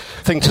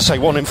 thing to say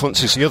one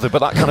influences the other, but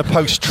that kind of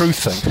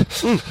post-truth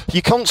thing.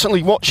 You're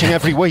constantly watching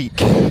every week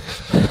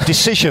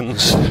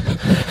decisions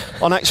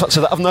on X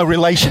Factor that have no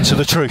relation to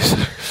the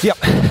truth. Yep.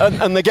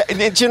 And they get,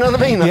 do you know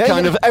what I mean? That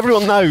kind of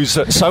everyone knows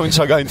that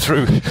so-and-so going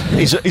through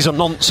is a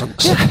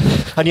nonsense. Yeah.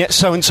 And yet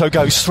so-and-so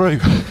goes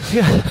through.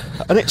 Yeah.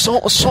 And it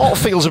sort of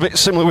feels a bit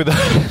similar with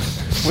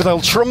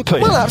old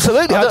Trumpy. Well,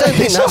 absolutely. I don't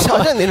think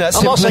that's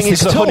I'm not saying he's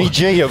the honey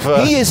G of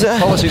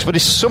politics, but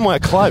he's somewhere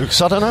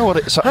close. I don't know what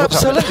it's...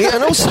 Absolutely.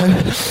 And also,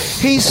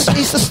 he's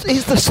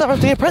the star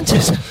of The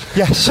Apprentice.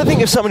 Yes. I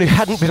think if someone who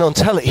hadn't been on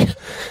telly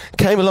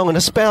came along and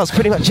espoused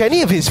pretty much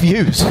any of his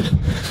views,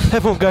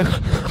 everyone would go,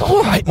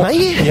 all right,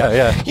 mate.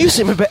 Yeah. You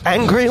seem a bit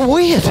angry and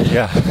weird.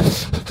 Yeah.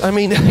 I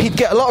mean, he'd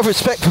get a lot of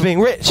respect for being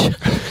rich.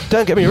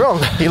 Don't get me wrong.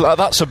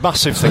 That's a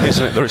massive thing,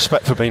 isn't it? The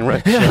respect for being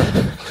rich.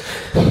 Yeah.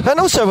 And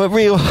also a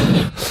real...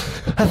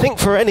 I think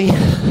for any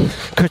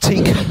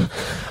critique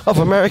of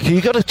America,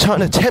 you've got to try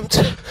and attempt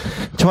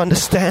to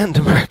understand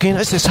America. You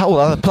know, it's this whole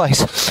other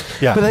place.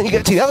 Yeah. But then you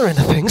get to the other end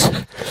of things.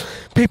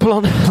 People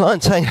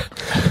online saying,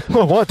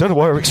 well, I don't know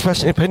why we're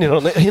expressing an opinion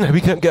on it. You know,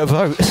 we can't get a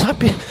vote.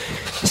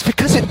 It's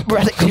because it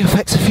radically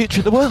affects the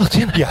future of the world,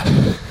 you know? Yeah.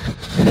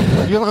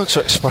 You're allowed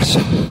to express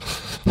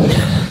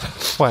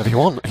whatever you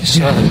want.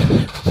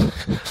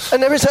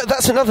 And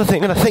that's another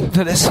thing, and I think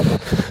that it's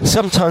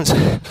sometimes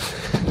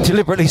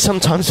deliberately,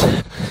 sometimes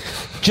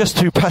just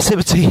through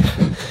passivity,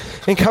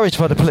 encouraged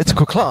by the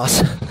political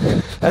class,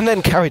 and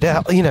then carried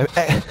out, you know,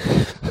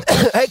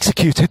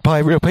 executed by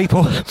real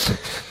people.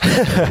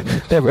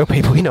 They're real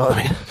people, you know what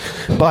I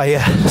mean? By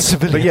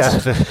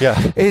civilians.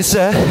 Yeah. Is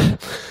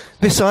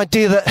this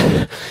idea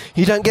that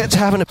you don't get to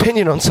have an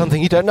opinion on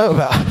something you don't know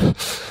about.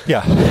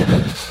 Yeah.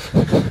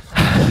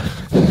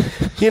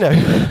 You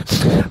know,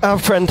 our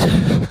friend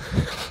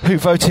who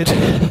voted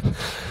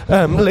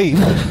Leave,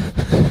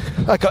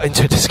 I got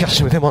into a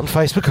discussion with him on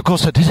Facebook, of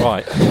course I did.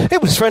 Right.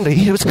 It was friendly,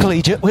 it was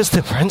collegiate, we're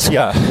still friends.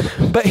 Yeah.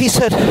 But he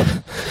said,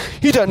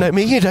 you don't know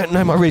me, you don't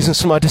know my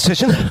reasons for my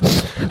decision.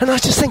 And I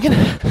was just thinking,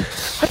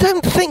 I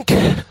don't think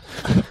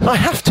I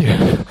have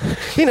to.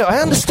 You know,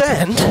 I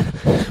understand,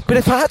 but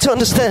if I had to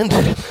understand,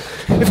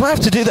 if I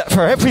have to do that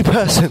for every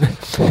person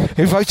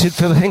who voted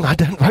for the thing I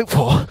don't vote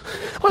for,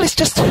 well, it's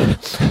just,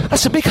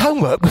 that's a big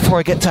homework before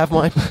I get to have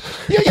my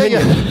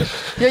opinion.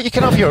 Yeah, you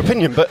can have your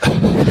opinion, but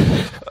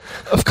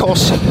of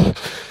course,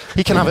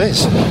 He can have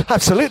his.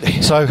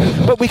 Absolutely. So,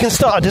 but we can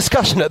start a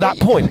discussion at that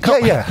point,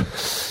 can't we? Yeah.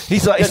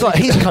 He's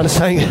kind of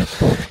saying,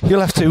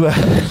 you'll have to...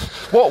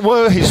 What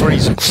were his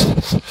reasons?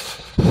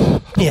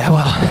 Yeah,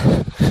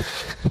 well,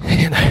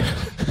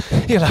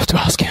 you'll have to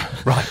ask him.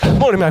 Right.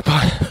 Morning,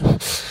 Magpie.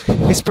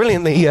 It's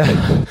brilliantly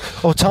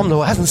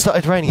autumnal. It hasn't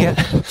started raining yet.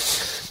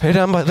 We're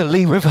down by the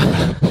Lee River.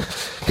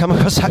 Come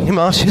across Hackney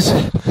Marshes.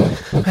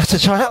 I have to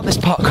try out this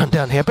park run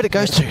down here, but it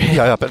goes through here.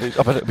 Yeah, I bet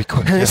it'll be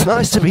quick. And it's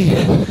nice to be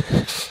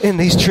in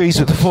these trees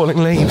with the falling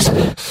leaves.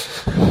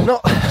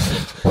 Not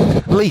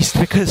least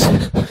because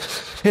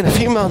in a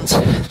few months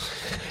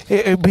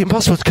it would be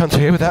impossible to come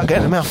through here without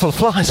getting a mouthful of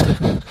flies.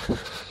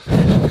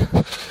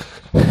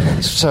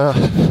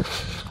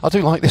 I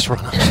do like this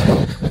run.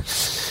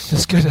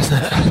 It's good,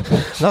 isn't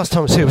it? Last time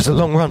I was here was a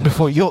long run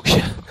before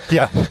Yorkshire.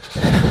 Yeah.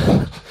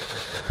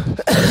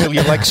 Feel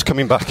your legs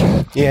coming back.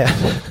 Yeah.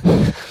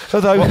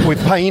 Although what,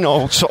 with pain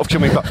or sort of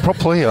coming back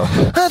properly? Or?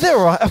 They're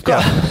all right. I've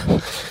got.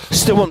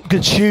 Still want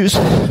good shoes.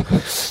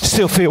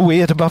 Still feel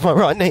weird above my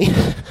right knee.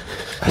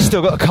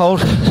 Still got a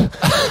cold.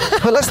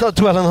 But let's not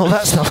dwell on all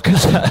that stuff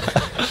because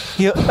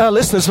our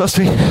listeners must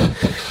be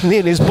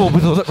nearly as bored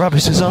with all that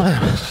rubbish as I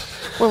am.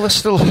 Well, there's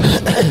still.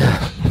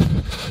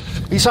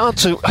 It's hard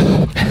to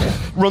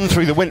run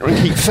through the winter and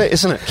keep fit,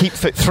 isn't it? Keep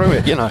fit through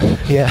it, you know.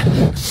 Yeah.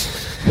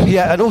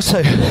 Yeah, and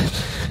also,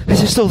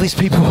 there's just all these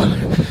people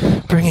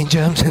bringing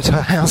germs into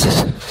our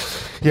houses.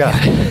 Yeah.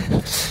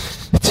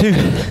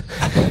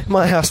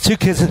 My house, 2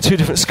 kids in 2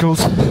 different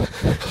schools.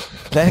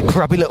 They're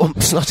grubby little,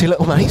 snotty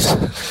little mates.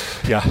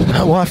 Yeah.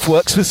 My wife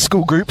works with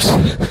school groups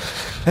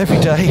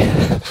every day.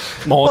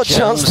 What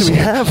chance do we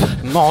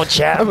have? More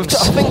germs.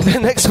 I think the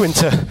next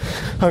winter,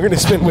 I'm going to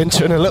spend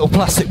winter in a little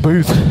plastic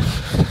booth.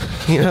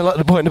 You know, like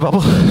the boy in the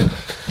bubble.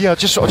 Yeah,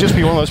 just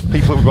be one of those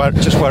people who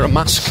wear a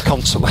mask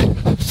constantly.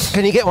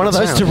 Can you get one of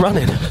those to run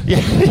in? Yeah.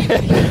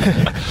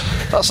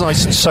 That's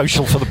nice and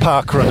social for the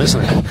park run,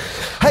 isn't it?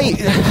 Hey,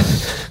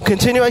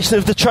 continuation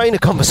of the trainer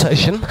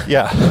conversation.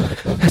 Yeah.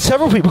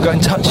 Several people got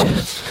in touch.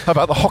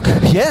 About the hocker?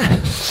 Yeah.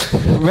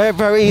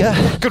 Very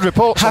good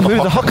reports. Happy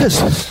with the hockers.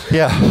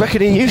 Yeah.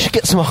 Reckoning you should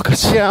get some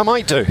hockers. Yeah, I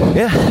might do.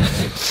 Yeah.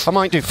 I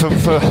might do for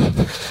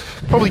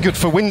probably good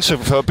for winter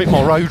for a bit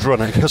more road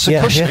running because the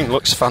cushioning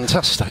looks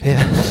fantastic.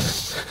 Yeah.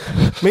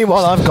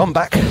 Meanwhile, I've gone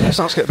back to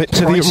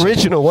the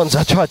original ones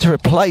I tried to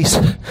replace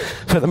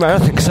for the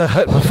marathon because I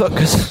hurt my foot.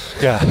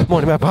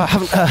 Morning, Map, I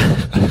haven't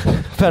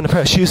found a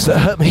pair of shoes that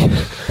hurt me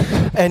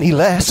any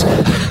less.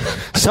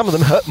 Some of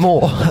them hurt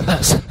more.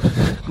 That's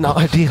not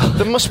ideal.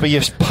 There must be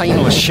a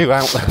painless shoe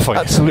out there for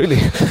you. Absolutely.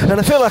 And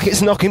I feel like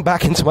it's knocking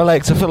back into my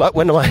legs. I feel like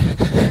when my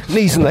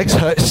knees and legs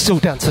hurt, it's still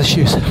down to the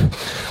shoes.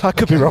 I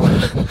could be wrong.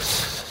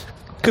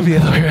 Could be the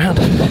other way around.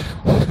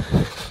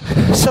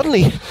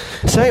 Suddenly,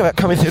 saying about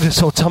coming through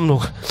this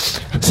autumnal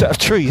set of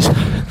trees,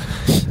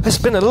 there's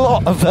been a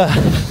lot of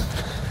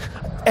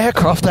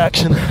aircraft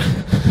action.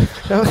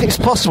 I think it's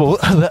possible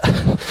that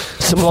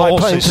some light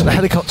planes and a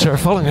helicopter are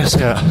following us.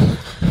 Yeah.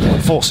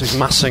 Forces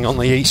massing on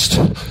the east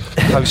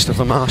coast of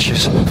the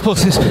marshes.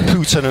 Forces.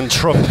 Putin and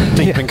Trump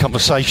deep in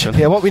conversation.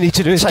 Yeah, what we need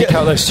to do is take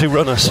out those 2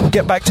 runners.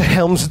 Get back to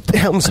Helm's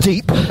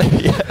Deep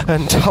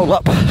and hold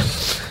up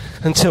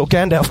until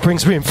Gandalf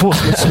brings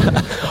reinforcements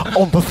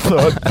on the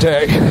 3rd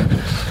day.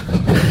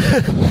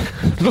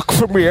 Look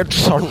for me at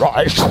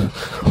sunrise on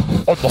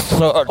the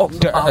 3rd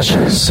day.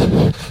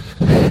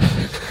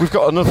 We've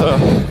got another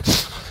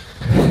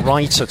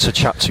writer to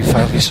chat to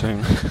fairly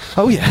soon.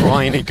 Oh yeah,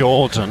 Bryony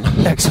Gordon.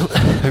 Excellent.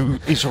 Who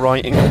is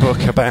writing a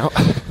book about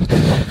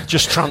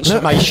just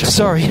transformation. No,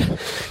 sorry,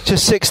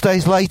 just 6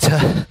 days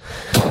later,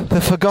 The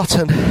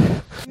Forgotten.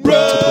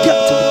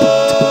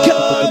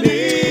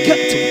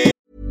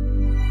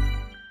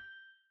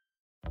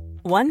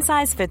 One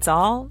size fits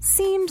all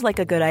seemed like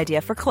a good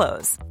idea for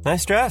clothes.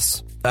 Nice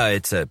dress.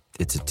 It's a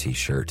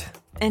t-shirt.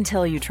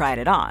 Until you tried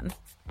it on.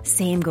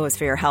 Same goes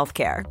for your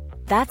healthcare.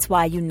 That's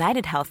why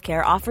United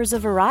Healthcare offers a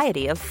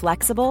variety of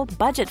flexible,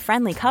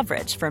 budget-friendly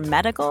coverage for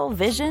medical,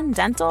 vision,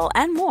 dental,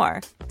 and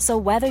more. So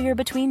whether you're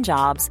between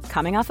jobs,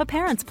 coming off a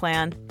parent's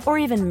plan, or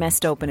even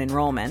missed open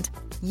enrollment,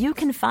 you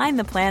can find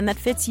the plan that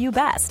fits you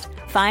best.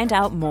 Find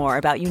out more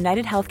about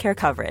United Healthcare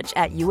coverage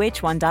at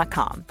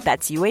uh1.com.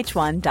 That's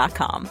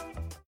uh1.com.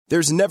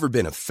 There's never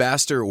been a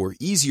faster or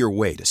easier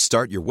way to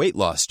start your weight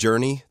loss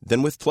journey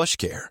than with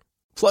PlushCare.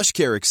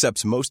 PlushCare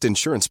accepts most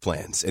insurance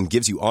plans and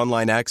gives you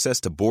online access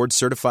to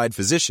board-certified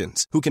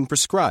physicians who can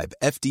prescribe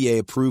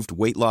FDA-approved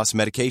weight loss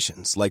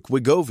medications like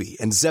Wegovy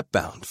and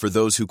Zepbound for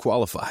those who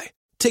qualify.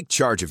 Take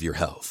charge of your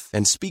health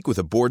and speak with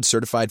a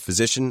board-certified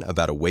physician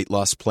about a weight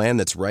loss plan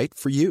that's right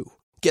for you.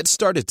 Get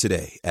started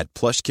today at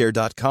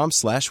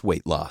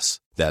plushcare.com/weightloss.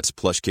 That's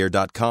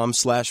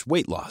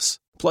plushcare.com/weightloss.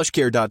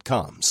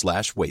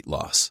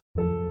 plushcare.com/weightloss.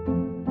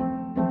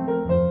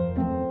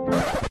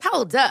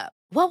 Hold up.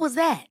 What was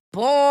that?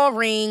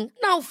 Boring.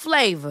 No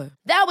flavor.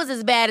 That was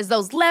as bad as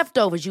those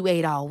leftovers you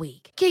ate all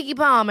week. Keke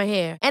Palmer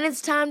here, and it's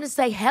time to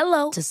say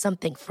hello to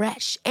something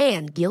fresh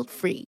and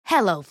guilt-free.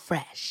 Hello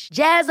Fresh.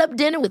 Jazz up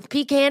dinner with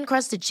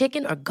pecan-crusted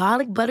chicken or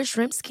garlic butter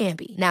shrimp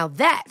scampi. Now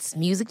that's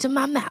music to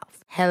my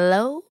mouth.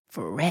 Hello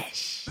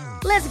Fresh.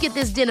 Let's get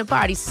this dinner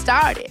party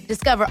started.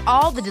 Discover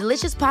all the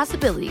delicious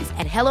possibilities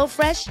at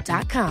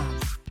HelloFresh.com.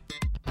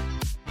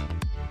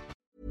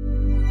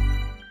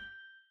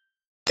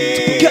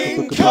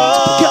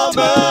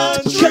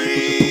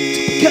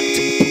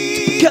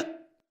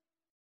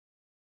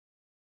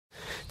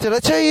 Did I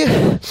tell you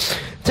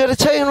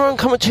in one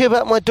commentary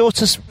about my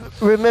daughter's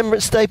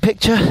Remembrance Day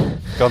picture?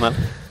 Go on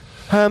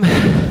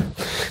then.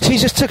 She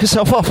just took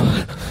herself off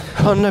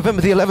on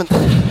November the 11th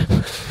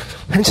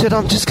and said,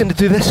 I'm just going to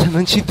do this. And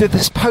then she did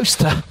this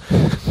poster,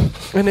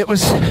 and it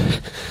was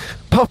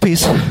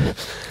poppies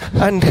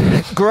and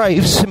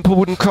graves, simple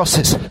wooden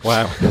crosses.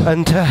 Wow.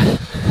 And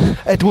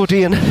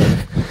Edwardian,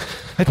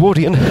 I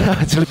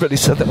deliberately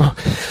said that wrong,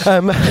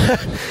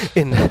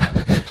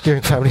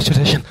 during family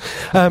tradition,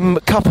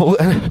 couple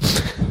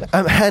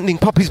handing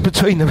poppies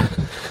between them.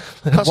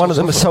 One of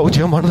them a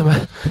soldier and one of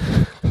them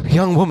a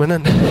young woman,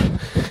 and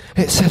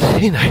it said,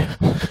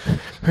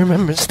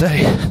 Remembrance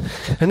Day,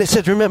 and it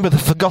said remember the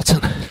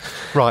forgotten,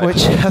 right?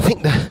 Which I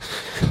think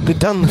the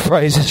done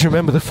phrase is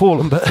remember the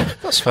fallen, but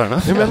that's fair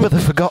enough. Remember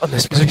the forgotten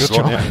is pretty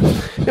strong.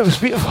 It was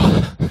beautiful.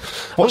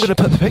 I'm going to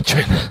put the picture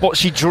in. What,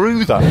 she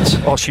drew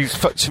that, or she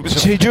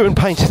drew and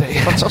painted it?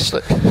 Yeah.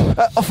 Fantastic.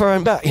 Off her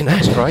own bat,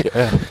 That's great.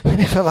 Yeah. And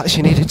it felt like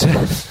she needed to,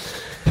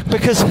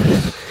 because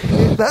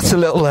that's a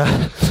little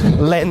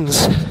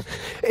lens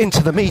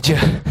into the media,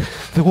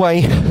 the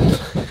way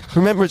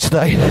Remembrance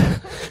Day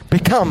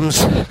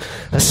becomes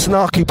a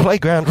snarky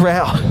playground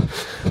row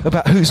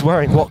about who's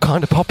wearing what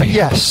kind of poppy.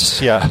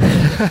 Yes, yeah.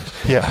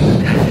 Yeah.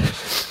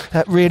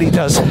 That really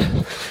does.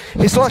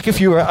 It's like if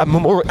you were at a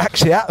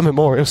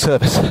memorial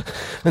service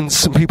and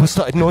some people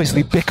started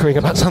noisily bickering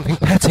about something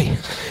petty.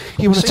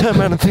 You want to turn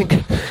around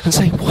and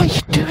say, what are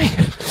you doing?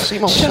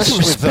 Seem obsessed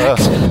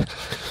with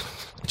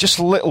just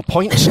little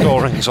point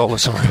scorings all the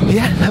time.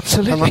 Yeah,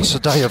 absolutely. And that's the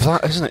day of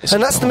that, isn't it?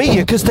 And that's the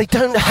media, because they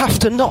don't have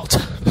to not.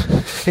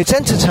 It's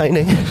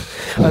entertaining,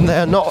 and they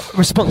are not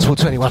responsible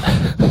to anyone.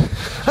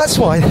 That's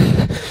why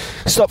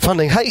Stop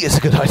Funding Hate is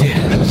a good idea.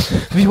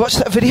 Have you watched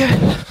that video?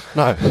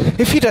 No.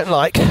 If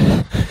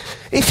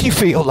you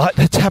feel like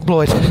the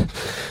tabloid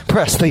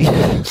press,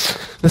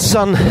 the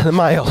Sun, the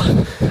Mail,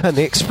 and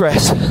the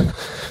Express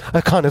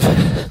are kind of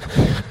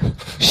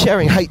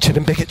sharing hatred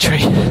and bigotry,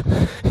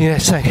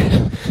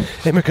 saying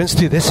immigrants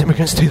do this,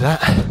 immigrants do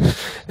that,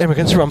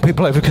 immigrants run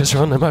people over because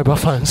they're on their mobile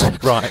phones,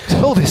 right?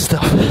 All this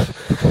stuff.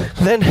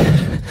 Then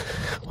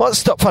what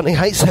Stop Funding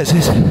Hate says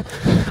is,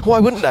 why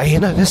wouldn't they?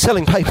 They're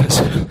selling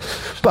papers,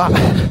 but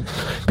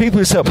people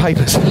who sell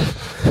papers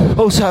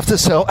also have to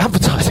sell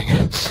advertising,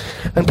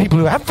 and people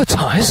who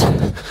advertise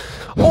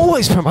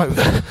always promote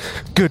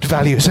good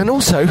values, and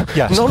also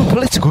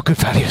non-political good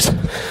values.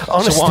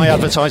 Honesty, so why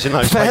advertising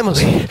those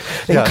family,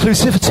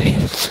 inclusivity.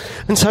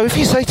 And so if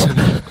you say to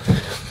them,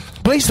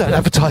 please don't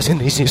advertise in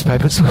these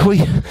newspapers,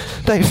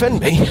 they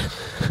offend me,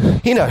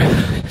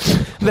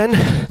 then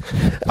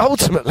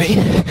ultimately,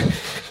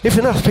 if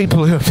enough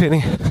people who are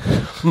feeling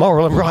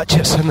moral and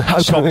righteous and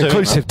open and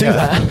inclusive do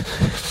that,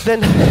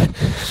 then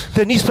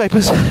the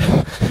newspapers,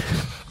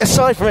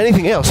 aside from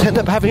anything else, end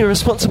up having a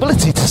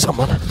responsibility to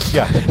someone.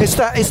 Yeah. It's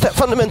that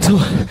fundamental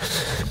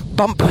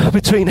bump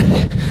between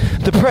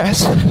the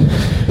press,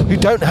 who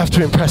don't have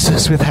to impress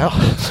us with how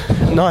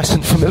nice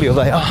and familiar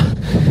they are,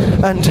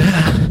 and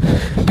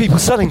people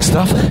selling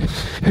stuff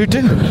who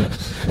do.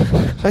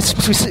 We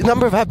see a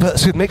number of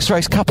adverts with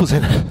mixed-race couples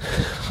in.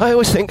 I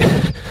always think,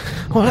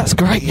 well, that's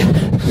great.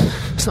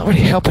 It's not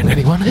really helping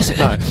anyone, is it?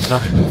 No.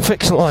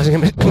 Fictionalising a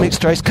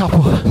mixed-race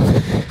couple.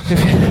 If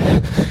you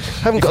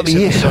haven't got the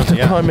ear of the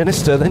Prime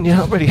Minister, then you're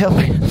not really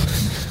helping.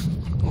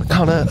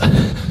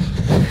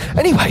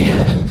 Anyway,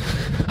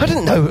 I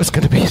didn't know it was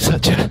going to be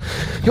such a...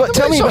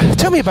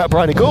 Tell me about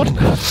Bryony Gordon.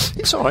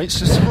 It's all right. It's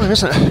just time,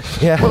 isn't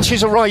it? Yeah. Well,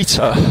 she's a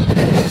writer,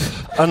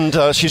 and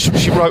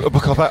she wrote a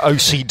book about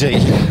OCD,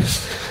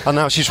 and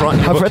now she's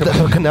writing. I've read that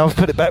book, and now I've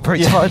put it back very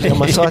tidily on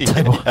my side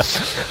table.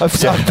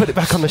 I've put it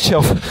back on the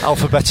shelf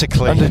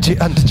alphabetically under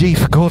G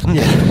for Gordon.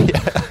 Yeah.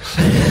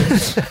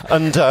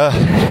 And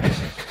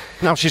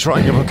now she's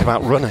writing a book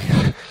about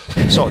running,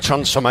 sort of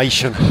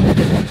transformation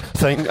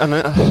thing,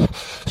 and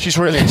she's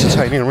really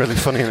entertaining and really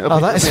funny. Oh,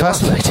 that is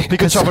fascinating. Be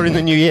good to have her in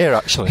the new year,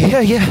 actually.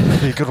 Yeah.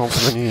 Be a good one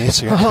for the new year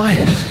to go.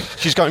 Oh,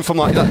 she's going from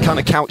like that kind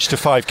of couch to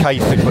 5k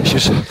thing, but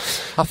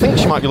I think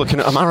she might be looking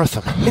at a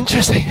marathon.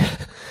 Interesting.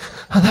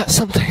 Oh, that's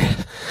something.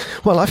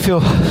 Well, I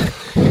feel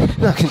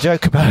I can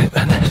joke about it,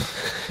 and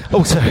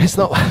also it's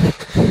not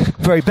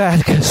very bad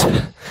because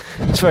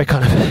it's very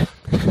kind of.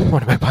 I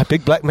want to make my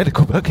big black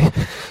medical book,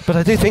 but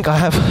I do think I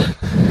have,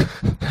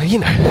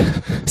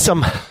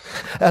 some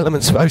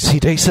elements of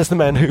OCD, says the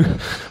man who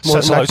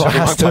more than Magpie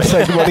has to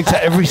say good morning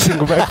to every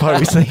single magpie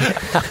we see.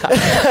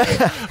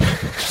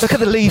 Look at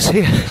the leaves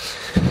here.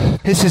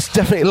 This is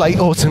definitely late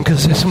autumn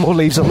because there's more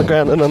leaves on the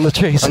ground than on the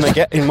trees. And they're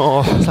getting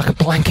more It's like a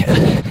blanket.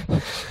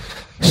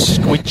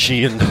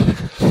 squidgy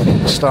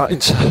and starting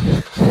to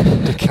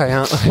decay,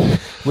 aren't they?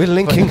 We're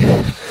linking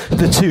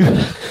the two,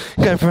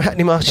 going from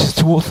Hackney Marshes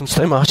to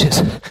Walthamstow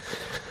Marshes.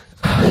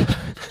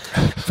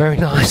 Very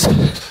nice.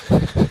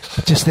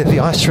 Just near the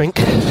ice rink.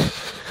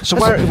 So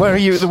where are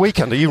you at the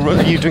weekend? Are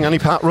you doing any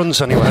park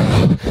runs anywhere?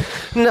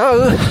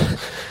 No,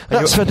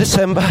 that's for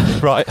December.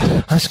 Right.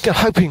 I was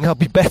hoping I'll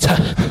be better.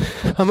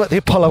 I'm at the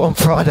Apollo on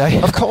Friday.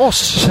 Of course.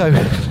 So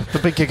the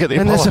big gig at the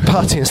and Apollo. there's a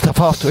party and stuff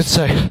afterwards.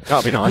 So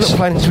that'll be nice. I'm not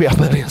planning to be up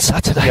early on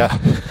Saturday. Yeah.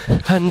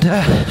 And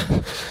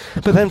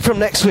but then from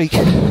next week,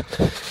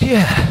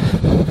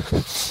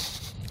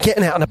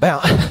 getting out and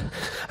about.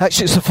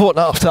 Actually, it's a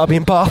fortnight after I'll be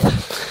in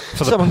Bath.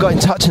 Someone got in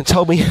touch and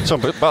told me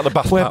about the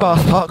Bath where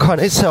Bath Park Run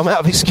is, so I'm out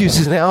of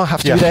excuses now. I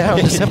have to be there on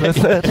December the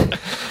 3rd.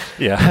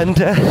 Yeah. And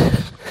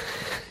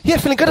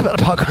feeling good about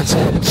the park runs.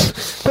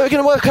 But we're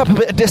going to work up a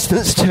bit of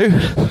distance too.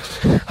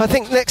 I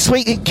think next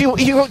week,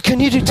 can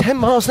you do 10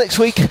 miles next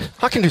week?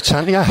 I can do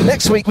 10, yeah.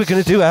 Next week we're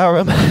going to do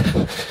our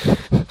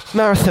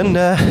marathon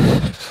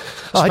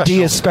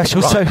ideas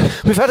special. Right.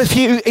 So we've had a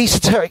few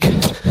esoteric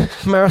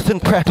marathon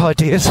prep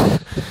ideas,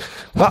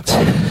 but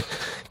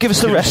give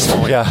us the rest.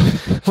 More, yeah.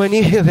 When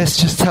you hear this,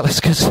 just tell us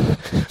because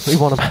we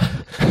want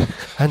them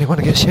and we want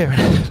to get sharing.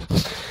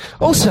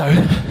 Also,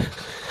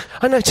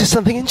 I noticed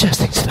something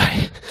interesting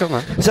today. Go on,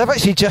 man. So I've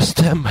actually just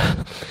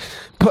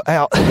put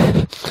out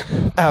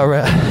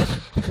our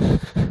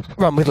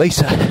run with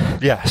Lisa.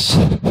 Yes.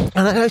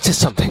 And I noticed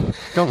something.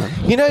 Go on,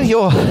 then. You know,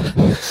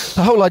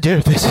 the whole idea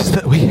of this is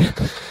that we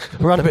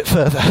run a bit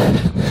further,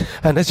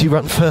 and as you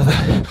run further,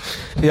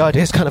 the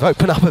ideas kind of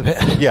open up a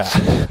bit. Yeah.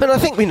 And I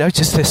think we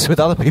notice this with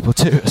other people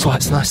too. That's why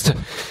it's nice to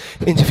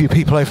interview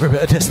people over a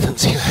bit of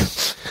distance, you know.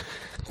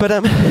 But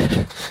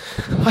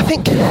I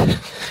think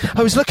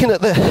I was looking at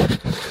the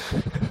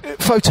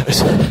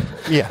photos.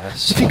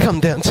 Yes. If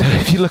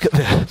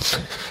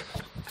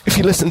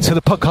you listen to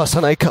the podcast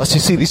on Acast, you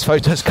see these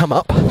photos come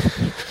up,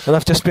 and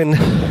I've just been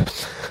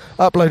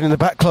uploading the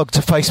backlog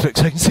to Facebook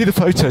so you can see the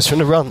photos from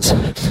the runs.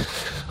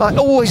 I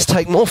always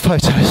take more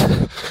photos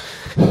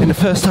in the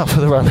first half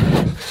of the run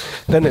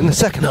than in the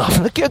second half,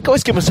 and I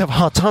always give myself a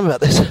hard time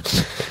about this,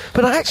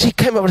 but I actually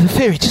came up with a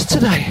theory just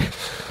today.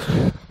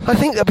 I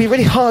think it'd be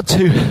really hard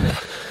to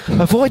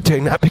avoid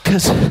doing that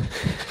because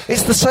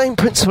it's the same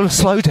principle of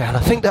slowdown. I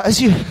think that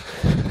as your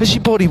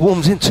body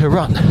warms into a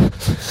run,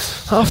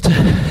 after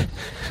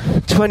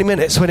 20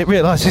 minutes when it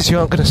realises you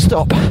aren't going to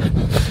stop,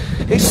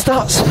 it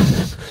starts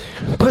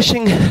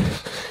pushing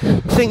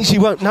things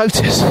you won't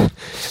notice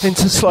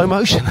into slow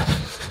motion.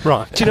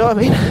 Right. Do you know what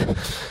I mean?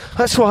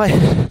 That's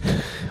why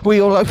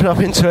we all open up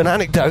into an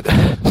anecdote,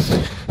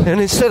 and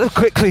instead of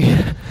quickly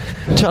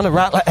trying to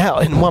rattle it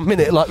out in 1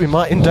 minute like we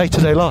might in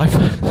day-to-day life,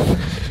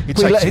 we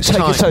let it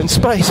take its own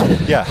space.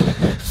 Yeah.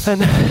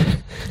 And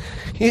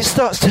it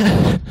starts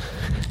to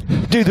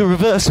do the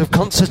reverse of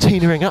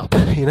concertinaing up,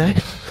 you know?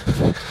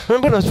 I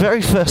remember when I was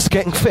very first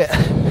getting fit,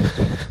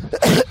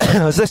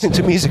 I was listening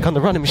to music on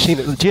the running machine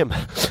at the gym,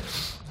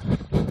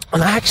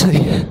 and it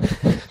actually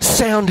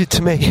sounded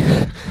to me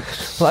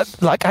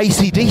like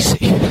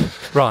AC/DC.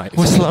 Right.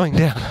 Was slowing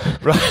down.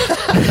 Right.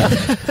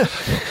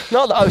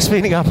 Not that I was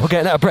speeding up or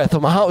getting out of breath or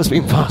my heart was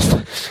beating fast.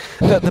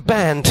 That the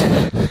band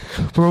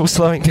were all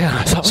slowing down.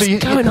 I thought,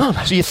 what's going on?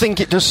 So you think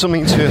it does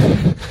something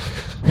to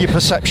your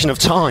perception of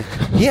time?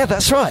 Yeah,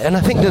 that's right. And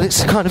I think that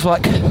it's kind of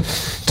like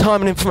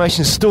time and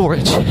information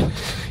storage.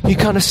 You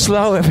kind of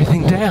slow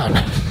everything down.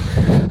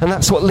 And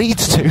that's what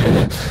leads to,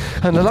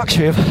 and the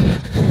luxury of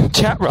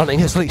chat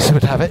running, as Lisa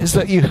would have it, is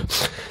that you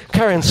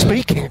carry on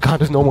speaking at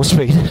kind of normal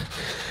speed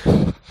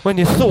when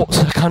your thoughts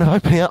are kind of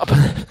opening up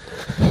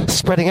and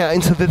spreading out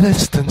into the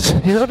distance.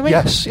 You know what I mean?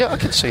 Yes, yeah, I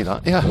can see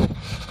that, yeah.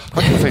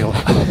 I can feel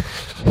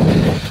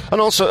that.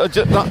 And also,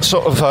 that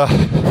sort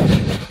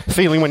of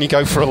feeling when you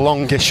go for a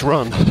longish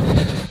run,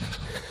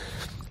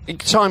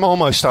 time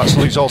almost starts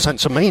to lose all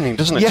sense of meaning,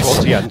 doesn't it, yes.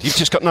 Towards the end? You've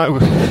just got no...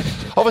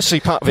 Obviously,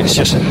 part of it's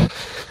just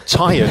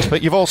tired,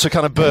 but you've also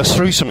kind of burst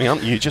through something,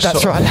 haven't you? Just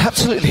that's sort right, of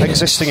absolutely.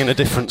 Existing in a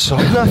different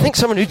sort of... No, I think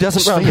someone who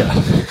doesn't run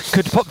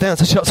could pop down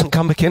to shots and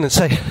come back in and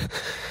say,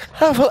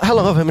 how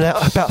long have I been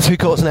out? About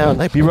 3/4 an hour,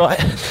 and they'd be right.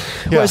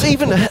 Whereas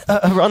even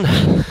a run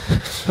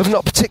of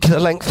not particular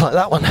length like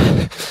that one,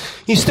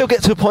 you still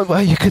get to a point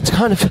where you could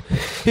kind of,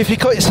 if you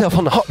got yourself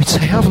on the hop, you'd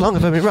say, how long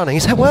have I been running?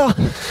 You say, well,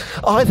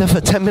 either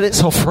for 10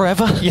 minutes or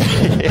forever.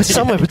 Yeah.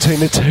 Somewhere between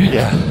the two.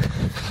 Yeah.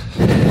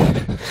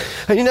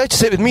 And you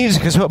notice it with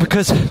music as well,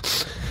 because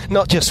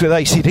not just with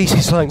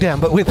AC/DC slowing down,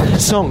 but with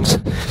songs,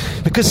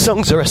 because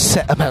songs are a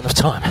set amount of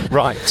time.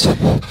 Right.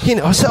 You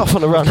know, I set off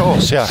on a run. Of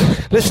course, yeah.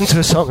 Listen to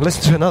a song,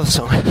 listen to another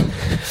song.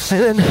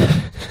 And then,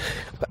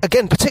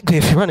 again, particularly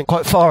if you're running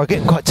quite far or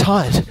getting quite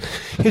tired,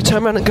 you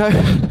turn around and go,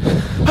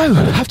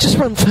 oh, I've just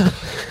run for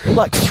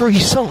like 3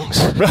 songs.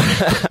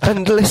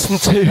 And listen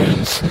to,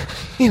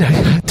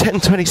 10,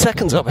 20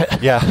 seconds of it.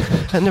 Yeah.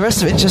 And the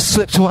rest of it just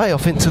slipped away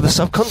off into the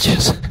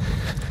subconscious.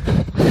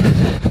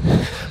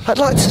 I'd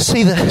like to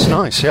see the... It's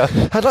nice, yeah.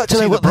 I'd like to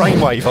see know what the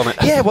brainwave on it.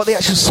 Yeah, what the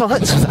actual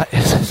science of that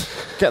is.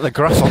 Get the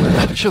graph on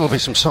it. I'm sure there'll be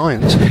some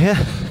science.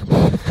 Yeah.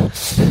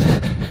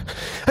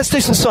 Let's do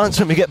some science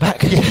when we get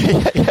back.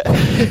 Yeah.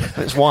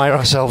 Let's wire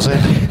ourselves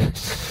in.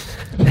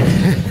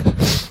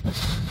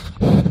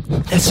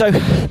 So,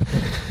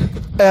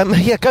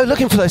 go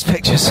looking for those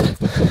pictures.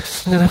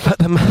 I'm going to put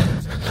them...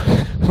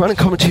 Running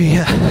commentary,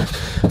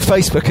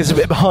 Facebook is a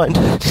bit behind.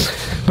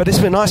 But it's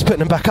been nice putting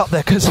them back up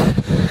there because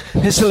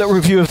it's a little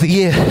review of the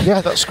year. Yeah,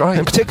 that's great.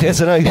 And particularly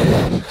as I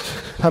know...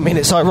 I mean,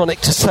 it's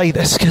ironic to say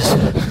this because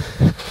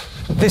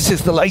this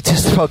is the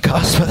latest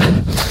podcast, but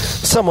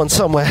someone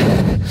somewhere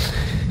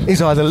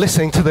is either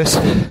listening to this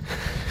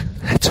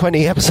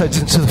 20 episodes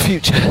into the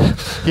future,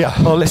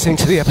 or listening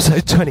to the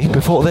episode 20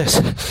 before this.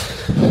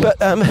 But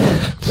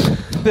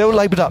they're all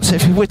labelled up. So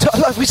if look,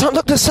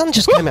 the sun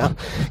just came out.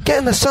 Get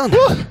in the sun.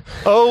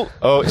 Oh,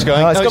 it's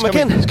going. It's coming back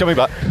in. It's coming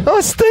back.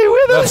 Oh, stay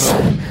with us.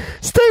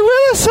 Stay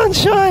with us,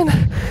 sunshine.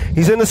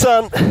 He's in the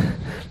sun.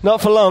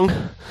 Not for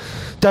long.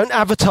 Don't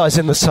advertise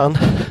in the sun.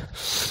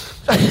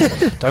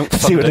 Don't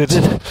fund it.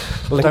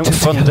 Don't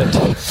fund it.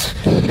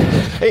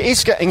 It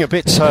is getting a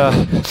bit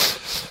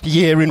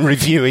year in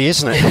review-y,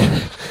 isn't it?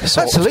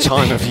 Sort of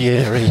time of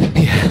year.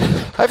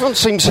 Yeah. Everyone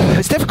seems...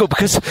 It's difficult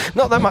because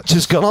not that much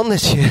has gone on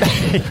this year.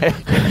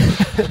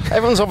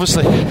 Everyone's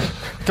obviously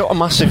got a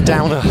massive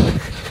downer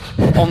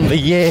on the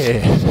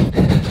year.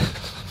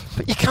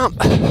 But you can't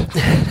blame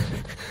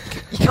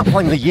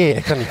the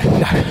year, can you?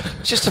 No.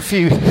 It's just a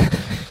few...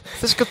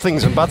 There's good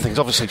things and bad things,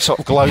 obviously. Sort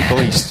of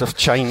globally, stuff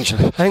change,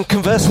 and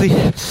conversely,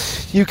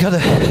 you gotta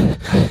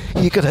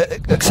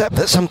accept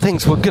that some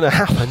things were going to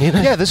happen. You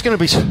know. Yeah, there's going to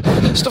be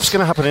stuff's going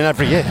to happen in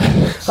every year.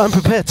 I'm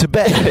prepared to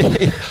bet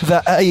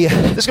that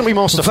there's going to be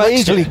more stuff.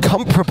 Vaguely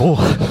comparable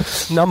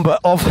number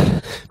of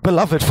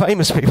beloved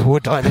famous people will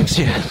die next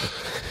year.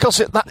 Because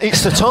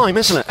it's the time,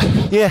 isn't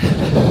it? Yeah.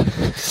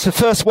 It's the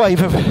first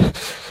wave of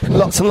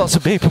lots and lots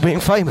of people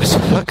being famous,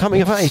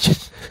 coming of age,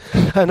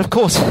 and of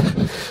course.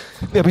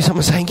 There'll be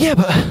someone saying, yeah,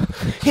 but,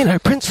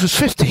 Prince was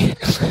 50.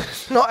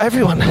 Not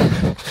everyone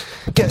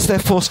gets their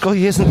 4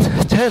 years and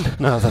 10.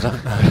 No, they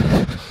don't know.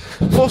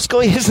 4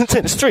 years and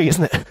 10 is 3,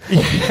 isn't it?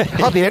 Yeah.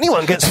 Hardly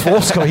anyone gets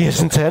 4 years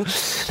and 10.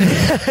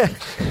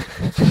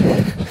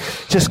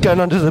 Just going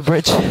under the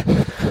bridge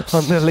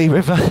on the Lee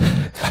River.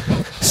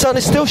 Sun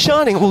is still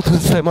shining at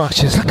Walthamstow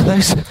Marshes. Look at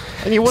those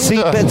and you wonder,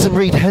 seed beds and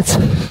reed heads.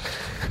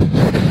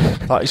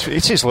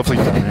 It is lovely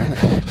down there,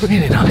 isn't it?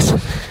 Really nice.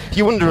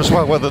 You wonder as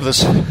well whether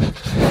there's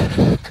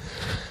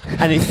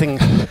anything...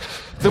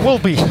 There will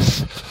be...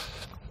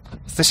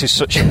 This is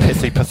such a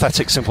pithy,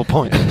 pathetic, simple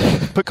point.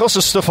 Because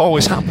there's stuff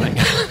always happening,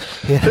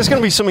 there's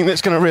going to be something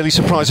that's going to really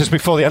surprise us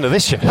before the end of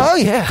this year. Oh,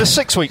 yeah. There's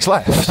 6 weeks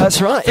left.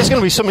 That's right. There's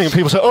going to be something and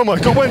people say, oh my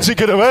God, when's it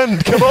going to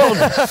end? Come on.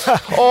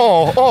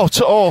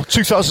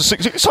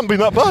 2006. It's not been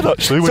that bad,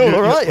 actually. It's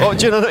all right.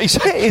 Do you know what he's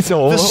saying? It's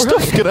all There's right.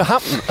 stuff going to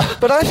happen.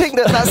 But I think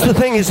that's the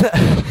thing, is that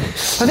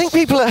I think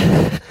people are...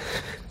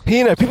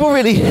 people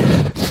really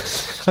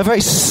are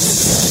very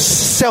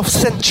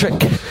self-centric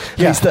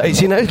these days,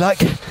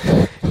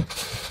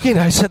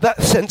 so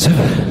that sense of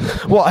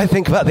what I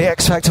think about the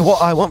X Factor,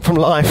 what I want from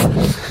life,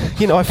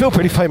 I feel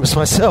pretty famous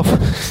myself.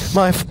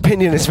 My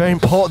opinion is very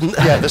important.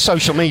 Yeah, the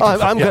social media.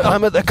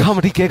 I'm at the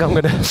comedy gig, I'm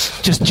going to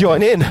just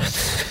join in,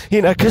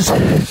 because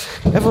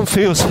everyone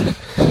feels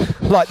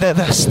like they're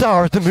the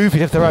star of the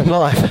movie of their own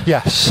life.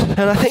 Yes.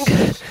 And I think...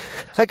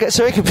 That gets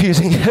very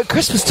confusing at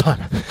Christmas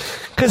time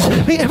because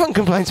everyone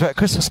complains about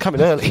Christmas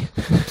coming early,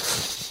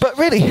 but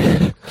really,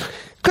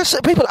 because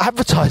people are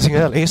advertising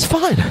early is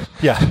fine.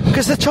 Yeah,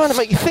 because they're trying to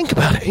make you think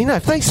about it.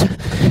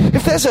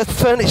 If there's a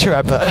furniture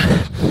advert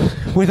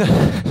with a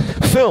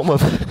film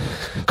of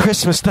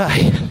Christmas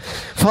Day,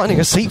 finding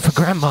a seat for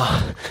Grandma,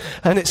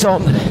 and it's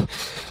on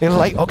in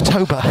late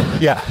October.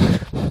 Yeah.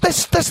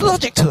 There's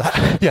logic to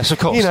that. Yes, of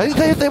course.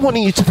 They're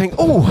wanting you to think,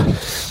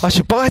 I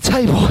should buy a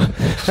table,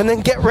 and then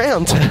get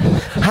round to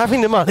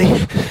having the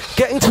money,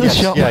 getting to the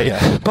shop,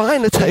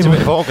 buying the table,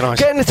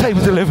 getting the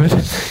table delivered,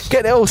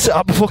 getting it all set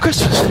up before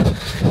Christmas.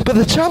 But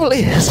the trouble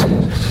is,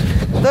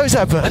 those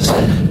adverts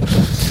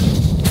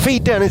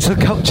feed down into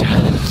the culture.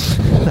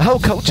 The whole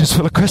culture's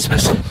full of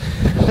Christmas.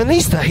 And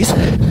these days,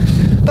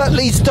 that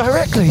leads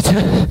directly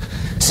to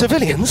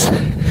civilians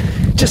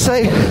just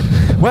say,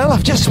 well,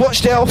 I've just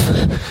watched Elf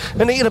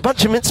and eaten a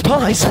bunch of mince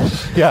pies.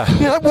 Yeah.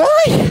 You're like,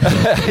 why?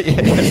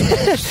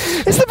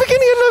 It's the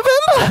beginning of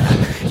November.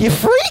 You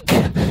freak.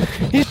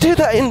 You do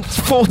that in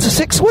 4 to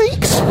 6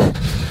 weeks.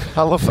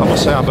 I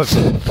must say, I'm a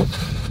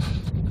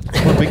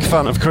big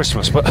fan of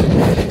Christmas, but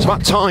it's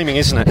about timing,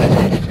 isn't it?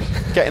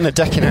 Getting the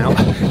decking out.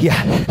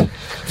 Yeah.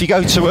 If you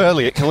go too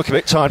early, it can look a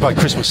bit tired by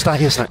Christmas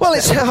Day, isn't it? Well,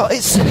 it's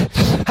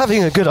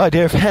having a good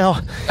idea of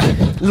how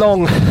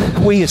long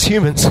we as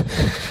humans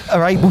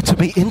are able to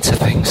be into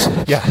things.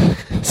 Yeah.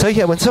 So,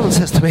 when someone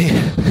says to me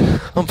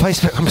on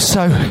Facebook, I'm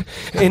so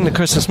in the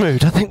Christmas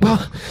mood, I think,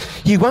 well,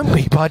 you won't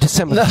be by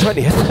December the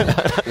 20th.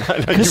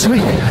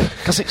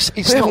 Because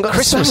it's not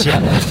Christmas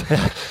yet.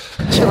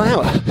 Chill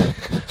out.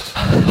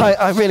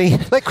 I really...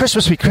 Let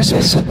Christmas be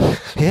Christmas.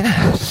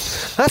 Yeah,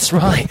 that's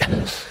right.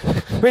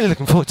 Really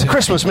looking forward to it.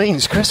 Christmas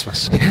means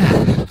Christmas.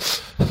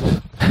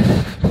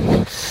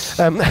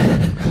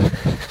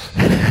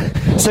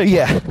 So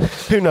yeah,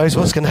 who knows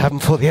what's going to happen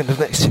before the end of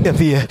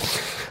the year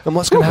and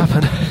what's going to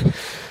happen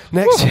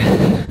next year.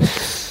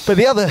 But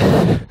the other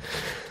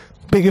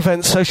big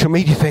event social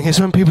media thing is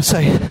when people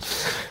say,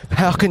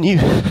 how can you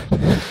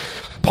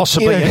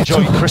possibly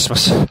enjoy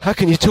Christmas? How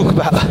can you talk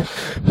about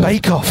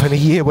Bake Off in a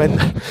year when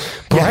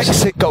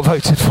Brexit got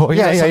voted for?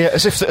 Yeah,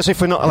 as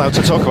if we're not allowed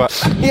to talk about.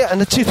 Yeah,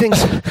 and the two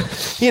things,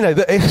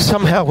 that if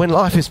somehow when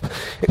life is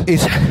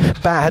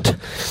bad,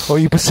 or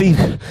you perceive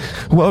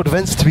world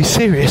events to be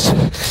serious,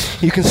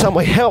 you can some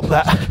way help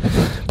that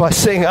by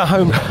sitting at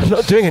home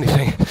not doing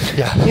anything.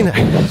 Yeah.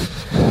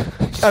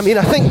 I mean,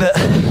 I think that...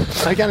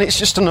 Again, it's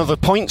just another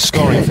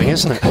point-scoring thing,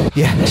 isn't it?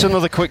 Yeah. It's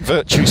another quick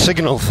virtue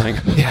signal thing.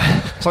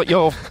 Yeah. It's like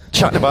you're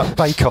chatting about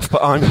Bake Off,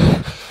 but I'm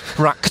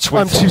racked with...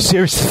 I'm too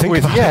serious to think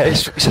about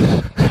it.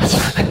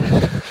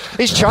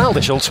 It's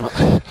childish,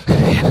 ultimately.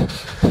 Yeah.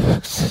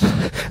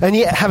 And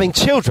yet, having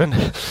children,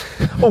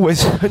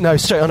 always... No,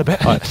 straight on a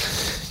bit. Right.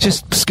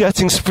 Just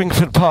skirting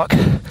Springfield Park,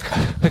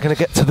 we're going to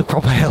get to the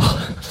proper hill.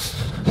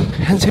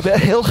 And see a bit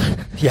of hill?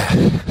 Yeah.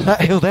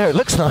 That hill there, it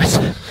looks nice.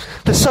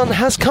 The sun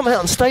has come out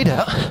and stayed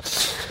out.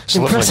 It's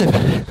impressive.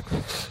 Lovely.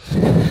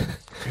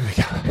 Here we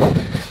go.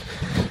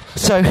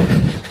 So,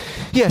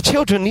 yeah,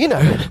 children,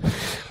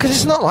 because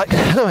it's not like,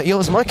 I don't know about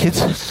yours, my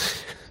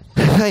kids,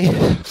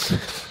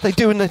 they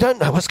do and they don't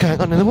know what's going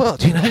on in the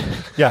world,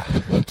 Yeah.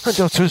 My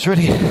daughter was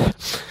really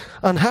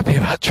unhappy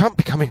about Trump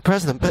becoming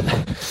president, but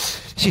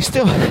she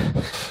still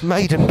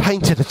made and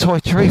painted a toy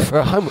tree for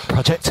a homework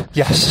project.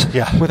 Yes,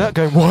 yeah. Without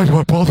going, why do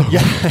I bother? Yeah.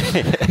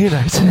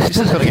 She's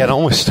got to get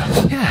on with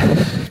stuff. Yeah.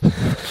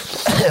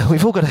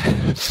 We've all got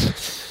to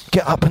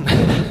get up and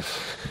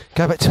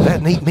go back to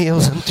bed and eat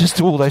meals and just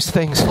do all those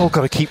things. All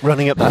got to keep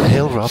running up that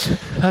hill, Rob.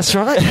 That's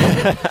right.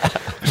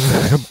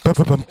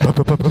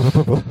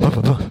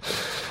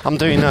 I'm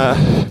doing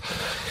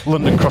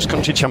London Cross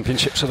Country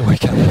Championships at the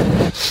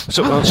weekend.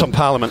 So it's on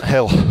Parliament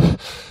Hill.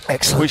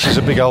 Excellent. Which is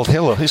a big old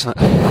hill, isn't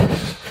it?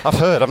 I've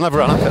heard. I've never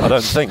run up it, I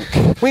don't think.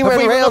 We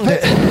went around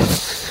it.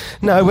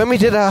 No, when we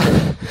did our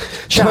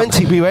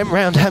 20, we went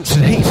round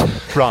Hampstead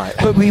Heath. Right.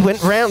 But we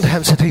went round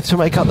Hampstead Heath to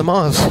make up the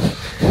miles.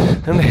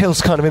 And the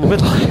hill's kind of in the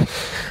middle.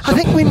 I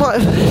think we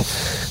might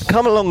have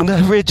come along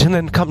the ridge and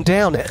then come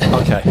down it.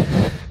 Okay.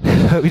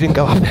 But we didn't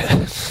go up it.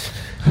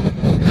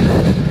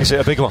 Is it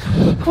a big one?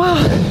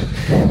 Well,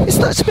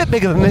 it's a bit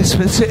bigger than this,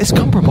 but it's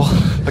comparable.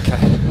 Okay.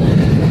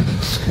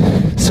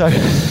 So,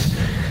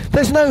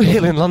 there's no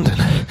hill in London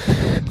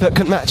that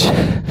can match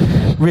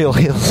real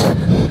hills.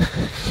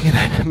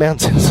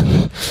 Mountains.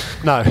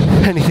 No.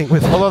 Anything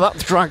with... Although that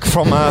drag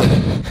from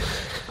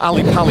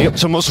Ali Pali up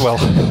to Muswell,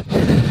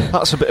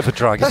 that's a bit of a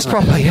drag, That's isn't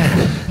proper, it?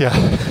 Yeah.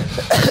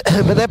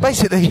 But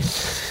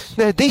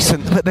they're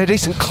decent, but they're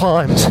decent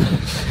climbs.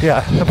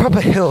 Yeah. A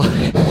proper hill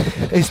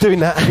is doing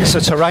that. It's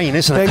a terrain,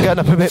 isn't it? Then going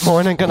up a bit more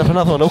and then going up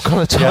another one, all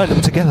kind of tying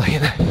them together,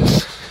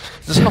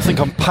 There's nothing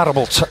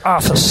comparable to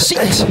Arthur's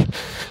Seat.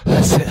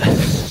 That's it.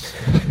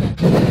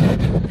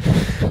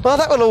 Well,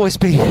 that will always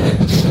be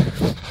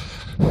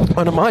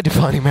one of my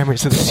defining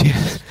memories of this year,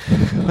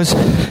 was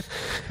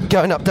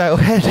going up Dale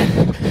Head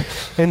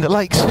in the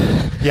lakes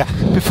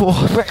before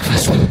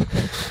breakfast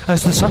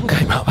as the sun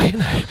came up,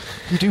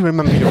 You do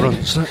remember your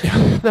runs, don't you?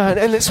 No,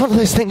 and it's one of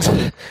those things,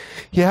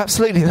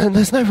 absolutely, and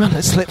there's no run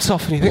that slips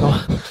off and you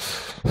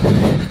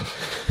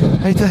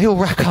think, they all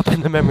rack up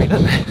in the memory,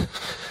 don't they?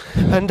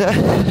 And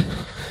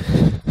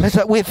there's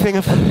that weird thing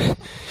of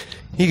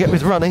you get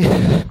with running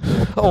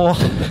or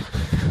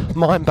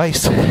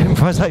mind-based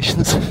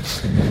improvisations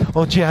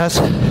or jazz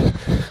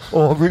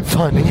or route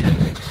finding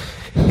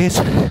is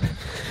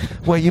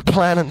where you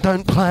plan and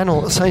don't plan all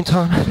at the same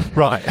time.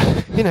 Right.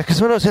 Because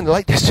when I was in the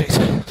Lake District,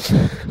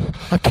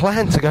 I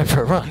planned to go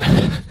for a run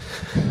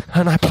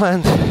and I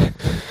planned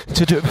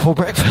to do it before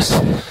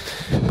breakfast,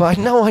 but I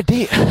had no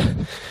idea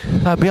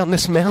I'd be on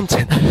this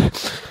mountain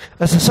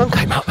as the sun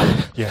came up.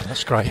 Yeah,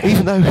 that's great.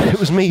 Even though it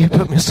was me who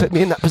put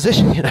me in that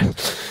position,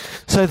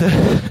 So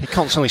it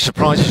constantly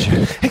surprises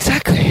you.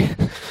 Exactly.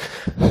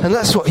 And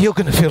that's what you're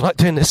going to feel like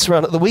doing this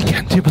run at the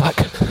weekend. You'll be like,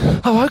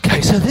 oh,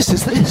 okay, so this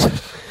is this.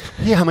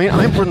 Yeah, I mean,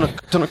 I've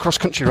done a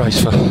cross-country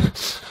race for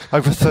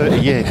over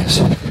 30 years.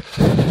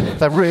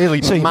 They're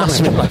really so you manic. Must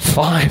have been like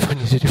 5 when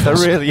you did your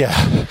first. They're really,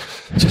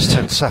 just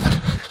turned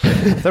 7.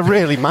 They're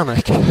really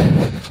manic.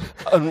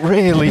 And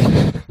really...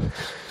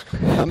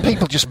 And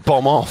people just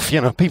bomb off,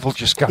 people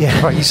just go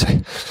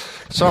crazy.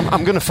 So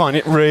I'm going to find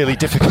it really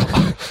difficult.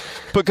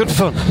 But good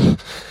fun.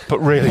 But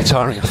really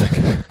tiring, I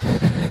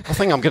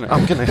think.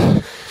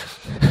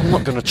 I'm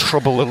not going to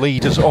trouble the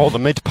leaders or the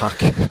mid-pack.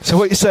 So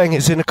what you're saying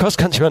is, in a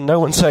cross-country run, no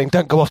one's saying,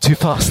 don't go off too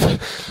fast.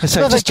 They're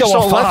saying, they just go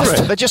off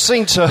fast. They just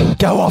seem to...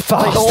 Go off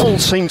fast. They all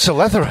seem to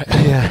leather it.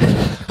 Yeah.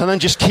 And then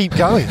just keep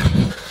going.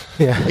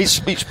 Yeah. It's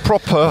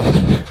proper...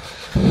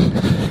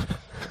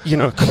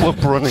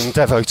 club running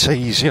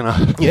devotees,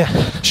 Yeah.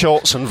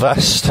 Shorts and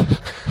vest.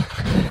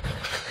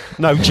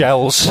 No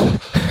gels.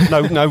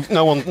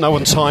 No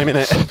one timing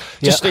it.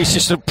 It's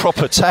just a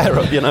proper tear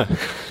up, you know.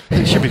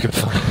 It should be good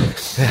fun.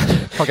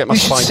 Yeah. I'll get my You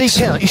should spikes.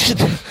 seek out. You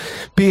should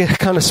be a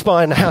kind of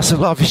spy in the House of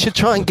Love. You should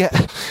try and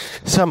get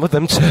some of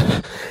them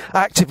to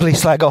actively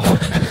slag off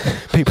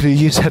people who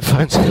use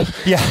headphones.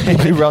 Yeah.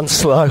 People who run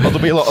slow. Well, there'll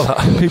be a lot of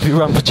that. People who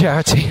run for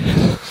charity.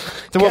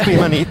 There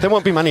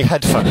won't be many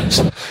headphones.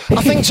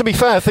 I think, to be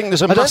fair,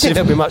 there's a I don't think massive.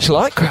 there'll be much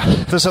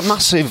lycra. There's a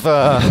massive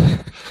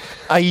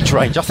age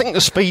range. I think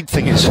the speed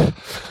thing is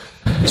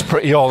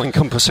pretty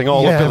all-encompassing,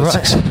 all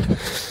abilities. Right.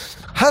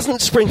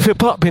 Hasn't Springfield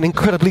Park been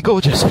incredibly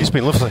gorgeous? It's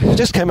been lovely. It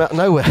just came out of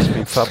nowhere. It's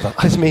been fab, that.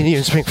 It's me and you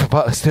in Springfield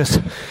Park. It's just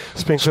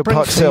Springfield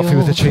Park selfie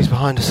with the trees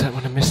behind us. I don't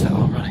want to miss that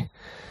one, really.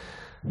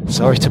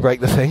 Sorry to break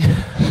the thing.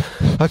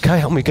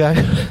 Okay, on we go.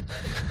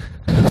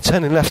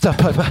 Turning left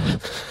up over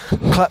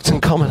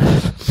Clapton Common.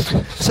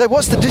 So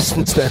what's the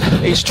distance then?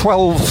 It's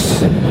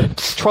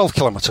 12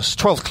 kilometres,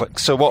 12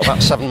 clicks, so what,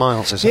 about 7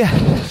 miles, is it? Yeah.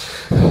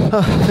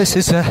 Oh, this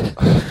is a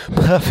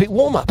perfect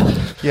warm-up.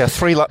 Yeah,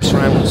 3 laps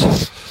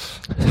around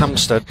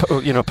Hampstead,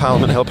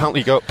 Parliament Hill.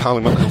 Apparently you go up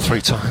Parliament Hill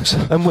 3 times.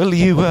 And will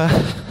you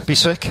be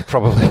sick?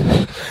 Probably.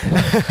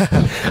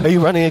 Are you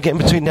running again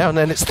between now and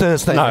then? It's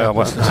Thursday. No, I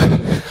won't.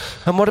 No.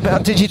 And what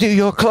about, did you do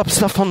your club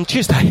stuff on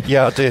Tuesday?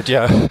 Yeah, I did,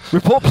 yeah.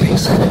 Report,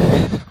 please.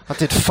 I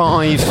did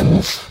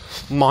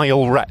 5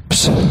 mile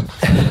reps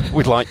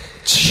with like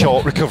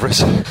short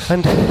recoveries.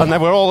 And they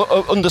were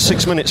all under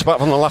 6 minutes, apart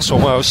from the last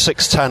one where I was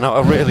 6:10.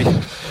 I really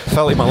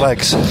felt it in my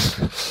legs.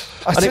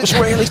 And it was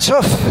really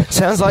tough.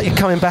 Sounds like you're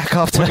coming back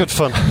after. Good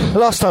fun. The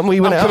last time we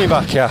went I'm out. coming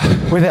back, yeah.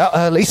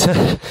 Without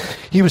Lisa,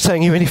 you were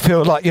saying you really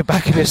feel like you're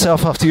backing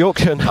yourself after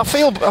Yorkshire. I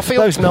feel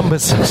those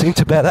numbers seem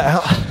to bear that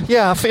out.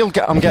 Yeah, I feel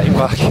I'm getting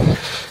back.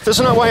 There's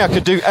no way I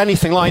could do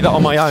anything like that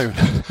on my own.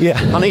 Yeah.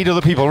 I need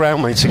other people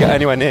around me to get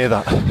anywhere near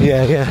that.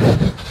 Yeah, yeah.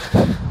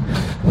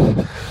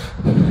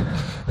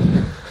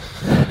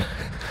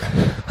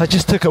 I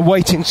just took a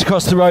waiting to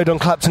cross the road on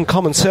Clapton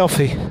Common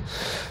selfie. I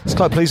was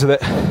quite pleased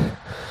with it.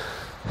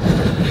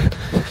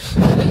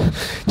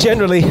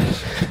 Generally,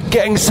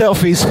 getting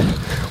selfies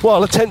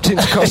while attempting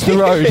to cross the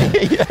road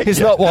is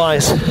not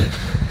wise.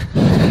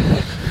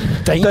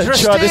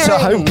 Dangerous. Don't try this at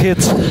home,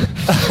 kids.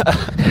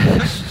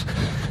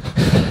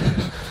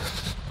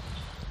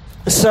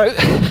 So,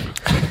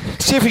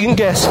 see if you can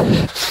guess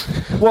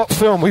what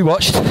film we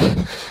watched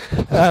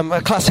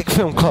at Classic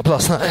Film Club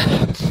last night.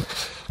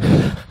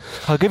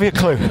 I'll give you a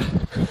clue.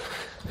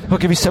 I'll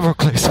give you several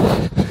clues.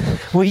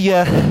 We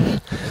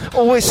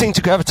always seem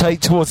to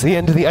gravitate towards the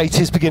end of the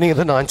 80s, beginning of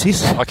the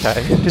 90s.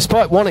 Okay.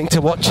 Despite wanting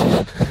to watch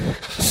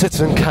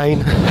Citizen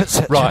Kane,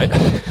 etc. Right.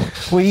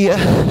 We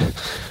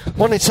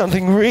wanted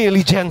something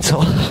really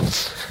gentle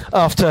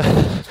after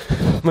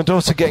my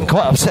daughter getting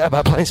quite upset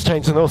about planes,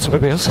 trains and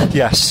automobiles.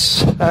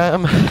 Yes.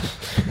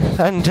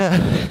 And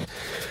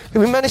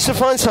we managed to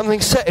find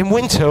something set in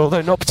winter,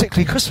 although not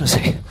particularly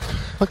Christmassy.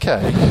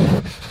 Okay.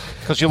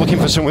 Because you're looking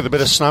for something with a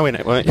bit of snow in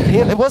it, weren't you?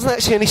 Yeah, there wasn't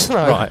actually any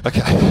snow. Right,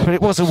 okay. But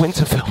it was a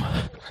winter film.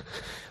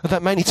 But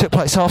that mainly took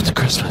place after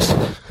Christmas.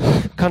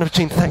 Kind of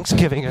between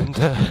Thanksgiving and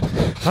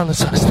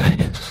Valentine's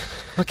Day.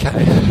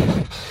 Okay.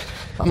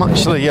 I'm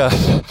actually a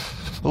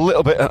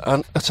little bit at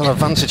an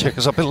advantage here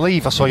because I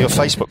believe I saw your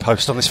Facebook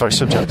post on this very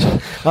subject.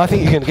 I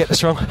think you're going to get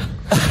this wrong.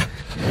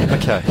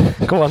 Okay.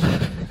 Go on.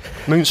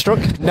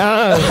 Moonstruck?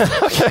 No.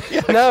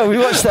 Okay. No, we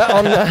watched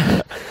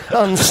that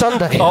on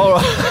Sunday. Oh,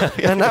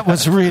 right. And that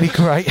was really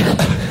great.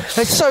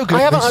 It's so good.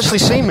 I haven't actually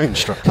seen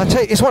Moonstruck. I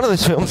tell you, it's one of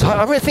those films.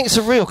 I really think it's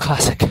a real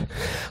classic.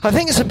 I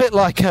think it's a bit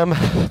like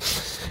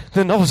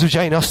the novels of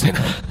Jane Austen.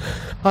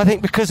 I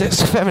think because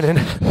it's feminine,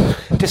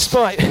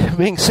 despite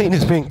being seen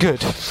as being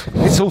good,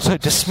 it's also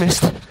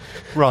dismissed.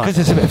 Right. Because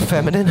it's a bit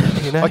feminine,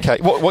 you know. Okay,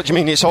 what do you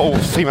mean it's all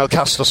female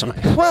cast or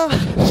something? Well,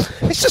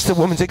 it's just a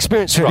woman's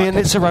experience, really, Right. and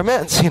it's a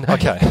romance, you know.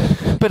 Okay.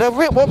 But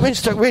what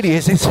Moonstruck really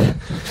is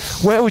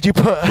where would you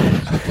put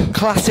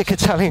classic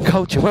Italian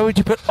culture? Where would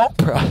you put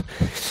opera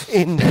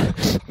in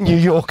New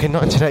York in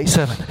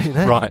 1987, you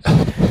know? Right.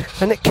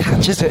 And it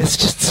captures it. It's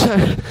just so...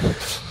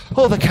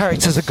 All the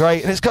characters are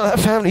great, and it's got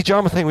that family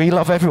drama thing where you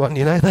love everyone,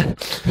 you know.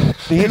 The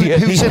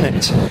idiot. Who's in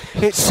it?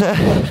 It's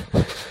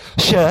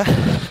Cher.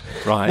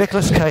 Right.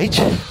 Nicolas Cage.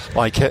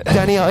 Like it.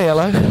 Danny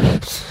Aiello.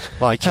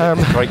 Like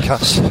it. Great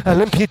cast.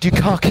 Olympia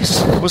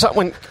Dukakis. Was that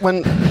when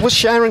was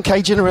Cher and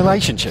Cage in a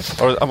relationship,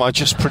 or am I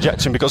just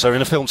projecting because they're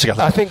in a film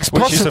together? I think it's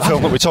which possible. is the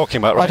film that we're talking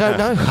about right I don't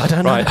now. know. I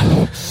don't Right.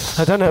 know.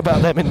 I don't know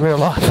about them in real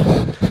life.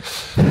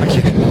 Thank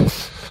you.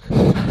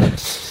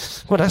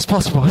 Well, that's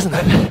possible, isn't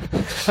it?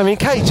 I mean,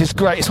 Cage is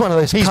great. It's one of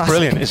those. He's classic-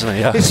 brilliant, isn't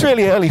he? Yeah. It's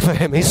really early for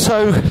him. He's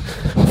so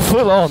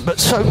full on, but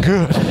so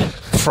good.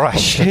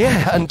 Fresh.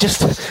 Yeah, and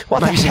just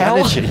what Amazing the hell?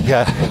 energy,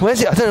 yeah.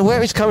 Where's it? I don't know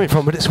where he's coming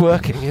from, but it's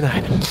working. You know,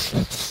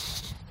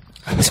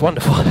 it's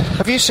wonderful.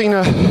 Have you seen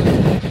a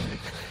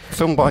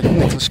film by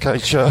Nicolas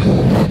Cage,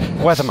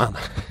 Weatherman?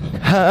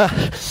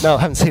 No,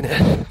 I haven't seen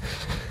it.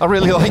 I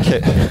really like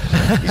it.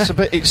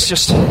 It's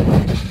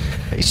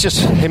just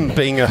him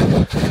being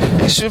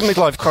it's a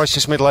midlife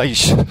crisis, middle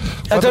age.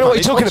 I don't know what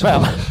you're talking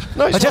about.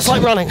 No, I just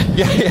like running.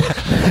 Yeah.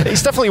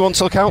 He's definitely one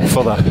to look out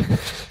for, though.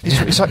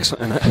 He's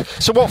excellent in it.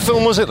 So what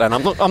film was it then?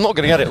 I'm not going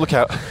to get it. Look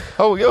out.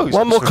 Oh,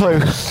 one more clue.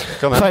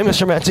 Come on.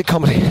 Famous romantic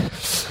comedy.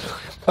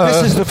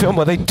 This is the film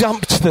where they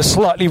dumped the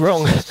slightly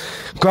wrong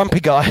grumpy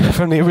guy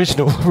from the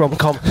original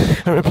rom-com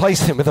and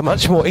replaced him with a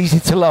much more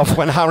easy-to-love.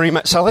 When Harry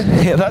Met Sally?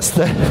 Yeah, that's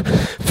the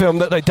film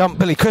that they dumped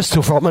Billy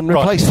Crystal from and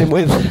replaced him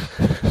with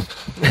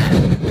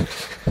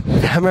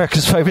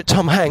America's favourite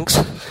Tom Hanks.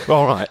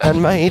 All right.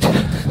 And made...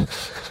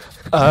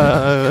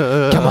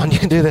 come on, you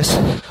can do this.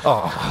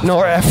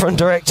 Nora Ephron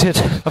directed.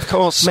 Of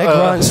course. Meg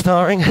Ryan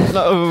starring.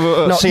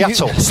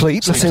 Seattle.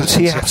 Sleepless in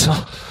Seattle.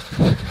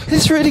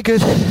 It's really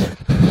good.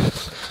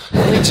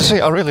 I need to see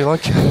it. I really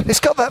like it. It's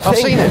got that thing. I've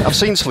seen it. I've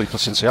seen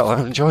Sleepless in Seattle.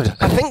 I've enjoyed it.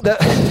 I think that,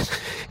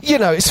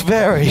 it's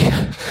very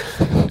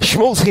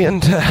schmaltzy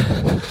and,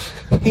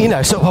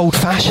 sort of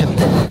old-fashioned.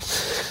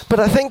 But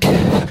I think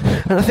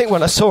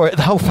when I saw it,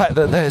 the whole fact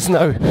that there's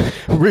no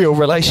real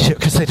relationship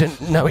because they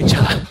didn't know each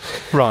other,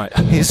 right,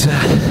 is.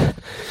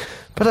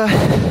 But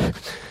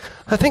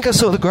I think I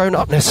saw the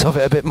grown-upness of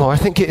it a bit more. I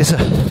think it is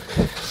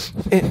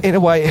in a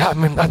way. I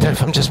mean, I don't know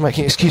if I'm just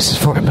making excuses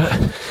for it, but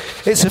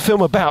it's a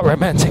film about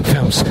romantic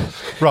films.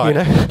 Right.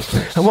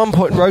 At one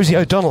point, Rosie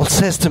O'Donnell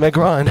says to Meg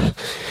Ryan,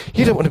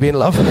 "You don't want to be in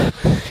love.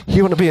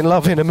 You want to be in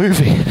love in a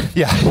movie."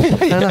 Yeah.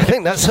 And I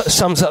think that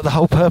sums up the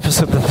whole purpose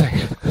of the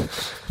thing.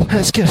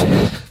 That's good.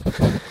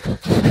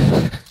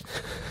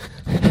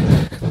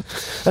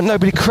 And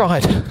nobody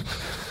cried.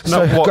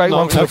 So great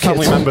one for the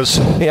family kids. members.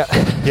 Yeah.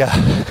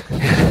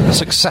 A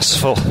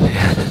successful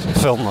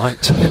film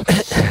night.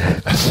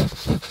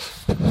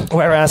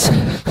 Whereas,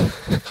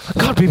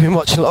 God, we've been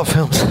watching a lot of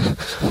films.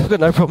 I've got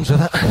no problems with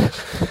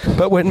that.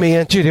 But when me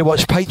and Julia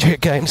watch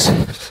Patriot Games,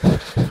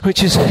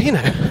 which is,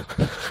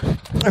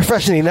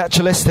 refreshingly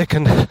naturalistic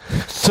and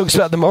talks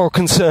about the moral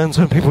concerns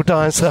when people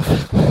die and stuff.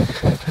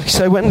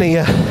 So when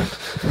the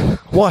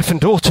wife and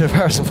daughter of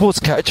Harrison Ford's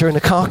character are in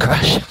a car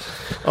crash,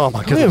 oh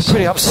my goodness, we were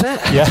pretty upset.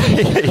 Yeah.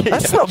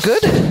 That's not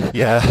good.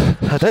 Yeah.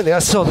 I don't think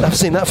I've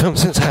seen that film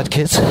since I had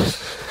kids.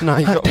 No,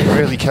 you've got to be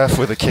really careful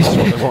with the kids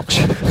what they watch.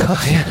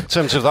 Oh, yeah. In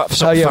terms of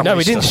that No,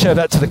 we didn't show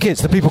that to the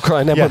kids. The people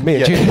crying then with me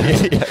and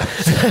Julia.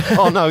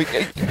 Oh no,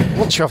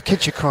 once you have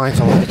kids you cry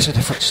for lots of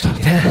different stuff.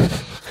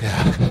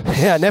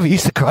 Yeah, I never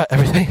used to cry at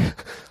everything.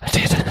 I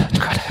did. I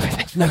cried at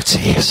everything. No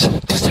tears,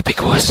 just a big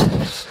wuss.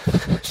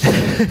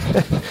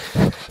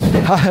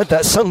 I heard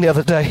that song the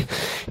other day.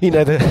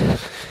 The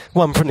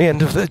one from the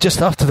end of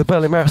just after the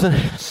Berlin Marathon.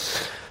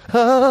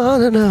 I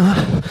don't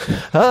know.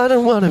 I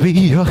don't want to be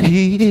your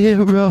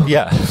hero.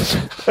 Yeah.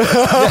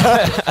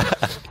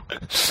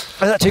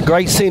 There's actually a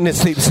great scene in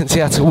Sleepless in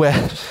Seattle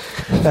where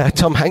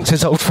Tom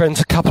Hanks' old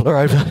friends, a couple, are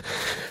over,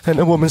 and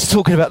a woman's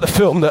talking about the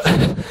film that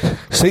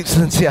Sleepless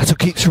in Seattle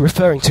keeps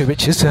referring to,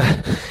 which is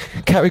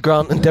Cary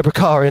Grant and Deborah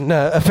Carr in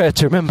Affair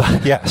to Remember.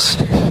 Yes.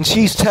 And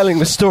she's telling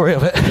the story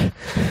of it.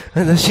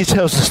 And as she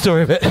tells the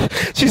story of it,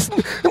 she's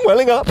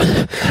welling up.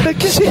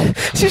 Because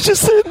she's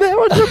just sitting there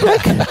on her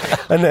brick.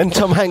 And then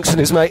Tom Hanks and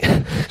his mate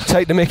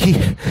take the mickey.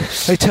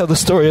 They tell the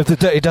story of the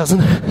Dirty Dozen.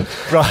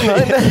 Right.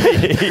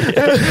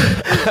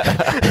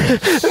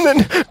 And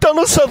then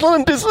Donald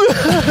Sutherland is...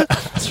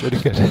 That's really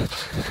good.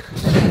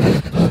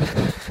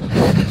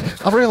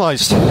 I've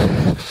realised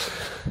that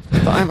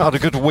I haven't had a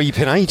good weep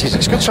in ages.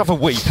 It's good to have a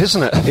weep,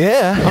 isn't it?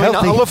 Yeah. I mean,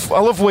 I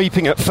love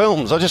weeping at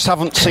films. I just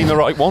haven't seen the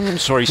right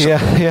ones recently.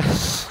 Yeah.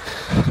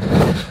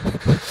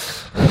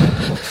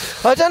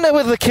 I don't know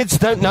whether the kids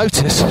don't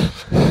notice,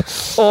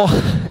 or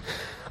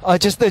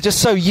they're just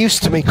so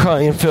used to me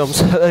crying in films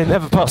that they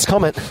never pass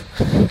comment.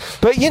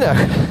 But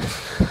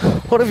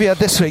what have you had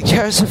this week?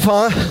 Chariots of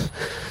Fire,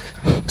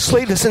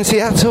 Sleepless in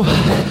Seattle.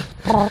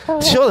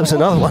 Sure, there was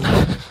another one.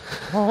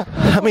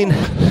 I mean,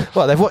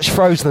 they've watched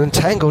Frozen and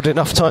Tangled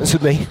enough times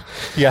with me.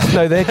 Yeah.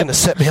 No, they're going to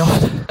set me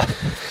off.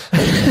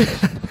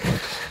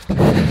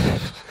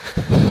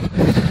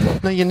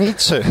 No, you need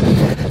to.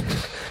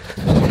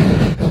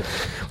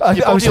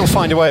 You'll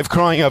find a way of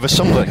crying over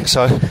something,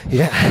 so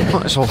yeah,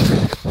 might as well.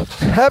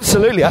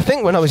 Absolutely. I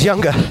think when I was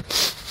younger,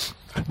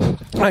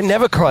 I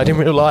never cried in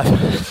real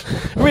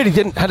life. Really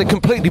didn't. Had it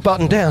completely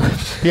buttoned down.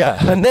 Yeah.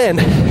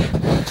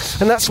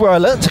 And that's where I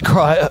learnt to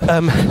cry at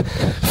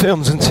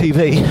films and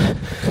TV,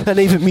 and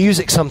even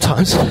music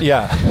sometimes.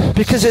 Yeah.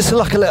 Because it's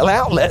like a little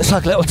outlet. It's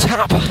like a little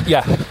tap.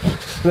 Yeah.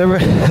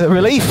 The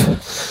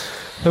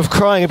relief of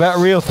crying about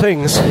real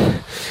things.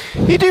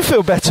 You do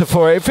feel better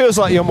for it. It feels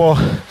like you're more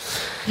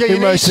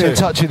emotionally in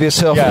touch with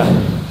yourself. Yeah.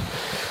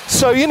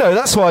 So,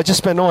 that's why I just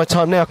spend all my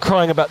time now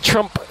crying about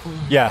Trump.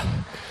 Yeah.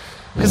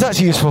 Because that's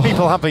useful.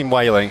 People have been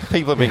wailing.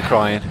 People have been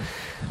crying.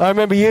 I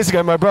remember years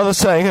ago my brother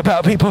saying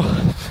about people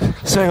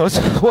saying I was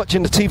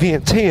watching the TV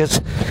in tears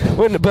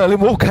when the Berlin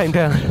Wall came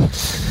down.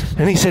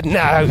 And he said,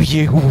 "No,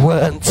 you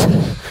weren't."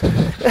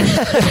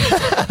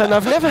 And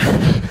I've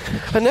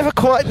never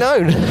quite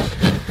known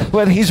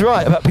whether he's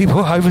right about people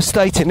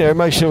overstating their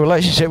emotional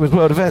relationship with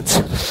world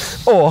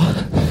events, or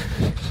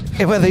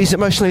whether he's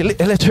emotionally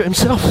illiterate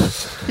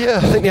himself. Yeah.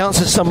 I think the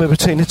answer's somewhere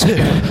between the two.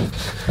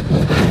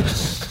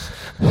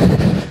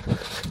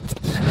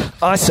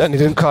 I certainly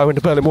didn't cry when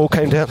the Berlin Wall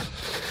came down.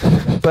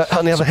 But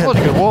on the other hand...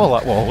 Bloody good wall,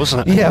 that wall,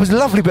 wasn't it? Yeah, it was a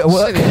lovely bit of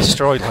work.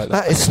 Destroyed like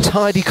that. That is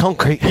tidy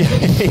concrete.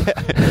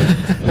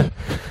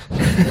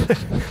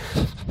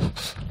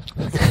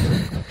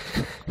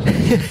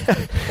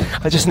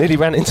 I just nearly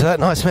ran into that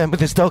nice man with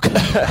his dog.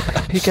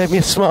 He gave me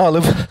a smile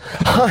of,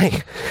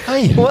 "Hi,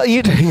 Hey, what are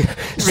you doing?"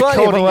 Slightly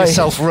recording away.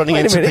 yourself running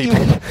Wait a into minute,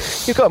 people.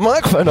 You've got a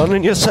microphone on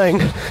and you're saying,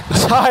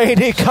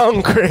 "Tidy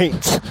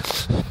concrete."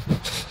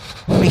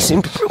 He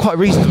seemed quite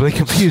reasonably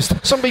confused.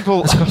 Some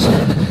people...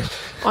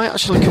 I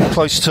actually come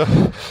close to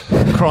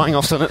crying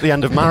often at the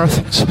end of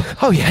marathons.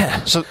 Oh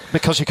yeah, So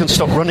because you can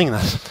stop running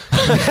then.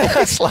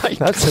 It's like...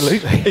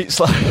 absolutely. It's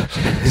like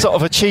sort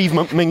of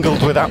achievement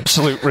mingled with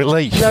absolute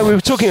relief. No, we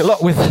were talking a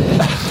lot with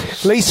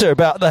Lisa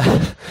about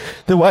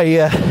the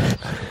way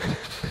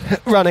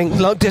running,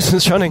 long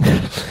distance running,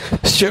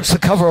 strips the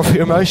cover off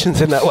your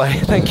emotions in that way.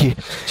 Thank you.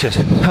 Cheers.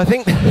 I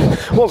think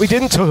what we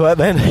didn't talk about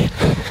then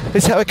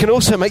is how it can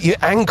also make you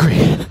angry.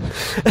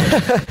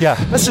 Yeah.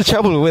 That's the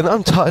trouble when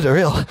I'm tired or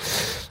ill.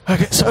 I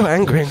get so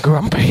angry and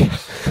grumpy.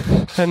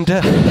 And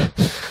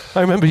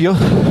I remember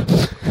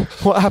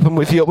what happened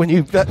with you when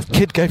that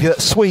kid gave you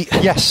that sweet.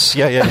 Yes,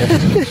 yeah.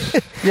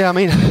 Yeah, I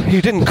mean...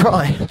 You didn't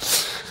cry.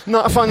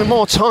 No, I find the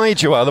more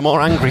tired you are, the more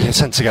angry you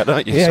tend to get,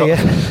 don't you? Yeah, So,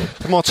 yeah.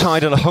 The more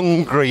tired and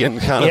hungry and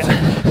kind of...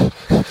 Yeah.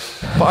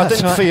 But I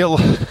That's didn't right. feel...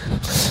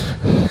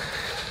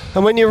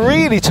 And when you're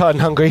really tired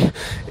and hungry,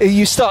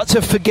 you start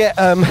to forget.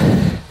 You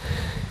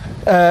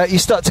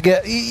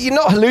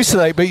not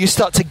hallucinate, but you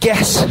start to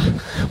guess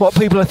what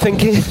people are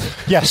thinking.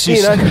 Yes,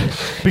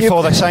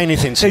 before they say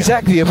anything to you.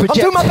 Exactly. You project.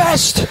 I'll do my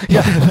best!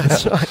 Yeah,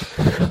 that's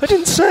right. I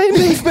didn't say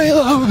anything. Leave me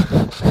alone.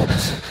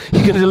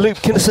 You're going to loop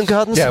Kinnison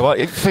Gardens? Yeah, well,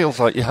 it feels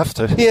like you have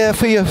to. Yeah,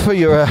 for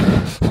your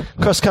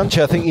cross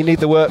country, I think you need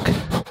the work.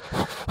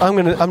 I'm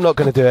not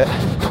going to do it.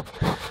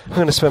 I'm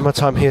going to spend my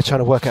time here trying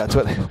to work out to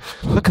it.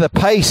 Look at the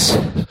pace.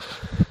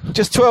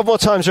 Just 12 more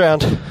times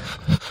round.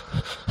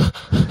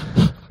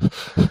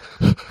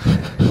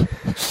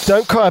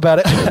 Don't cry about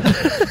it.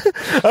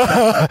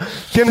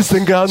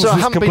 Kinnison Gardens So I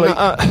is haven't complete. been...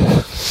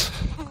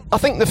 I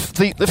think the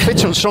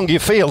fitter and stronger you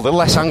feel, the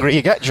less angry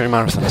you get during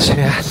marathons.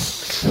 Yeah.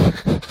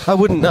 I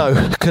wouldn't know,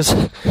 because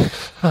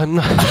I'm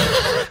not...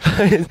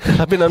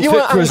 I've been You unfit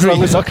weren't for as angry.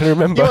 long as I can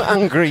remember. You were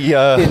angry...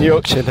 in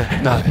Yorkshire.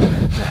 No.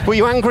 Were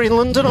you angry in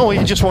London, or were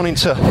you just wanting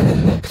to...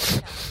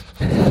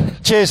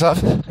 Cheers, love.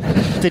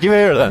 Did you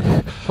hear it then?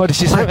 What did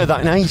she I say? haven't heard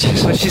that in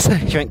ages. What did she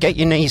say? She went, "Get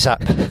your knees up."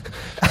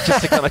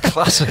 Just a kind of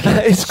classic.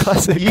 That is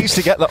classic. You used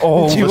to get that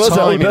all She the was time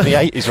older. in the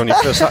 80s when you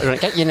first started. She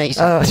went, "Get your knees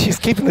up." She's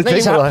keeping the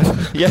Knees dream up.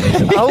 alive. Yeah.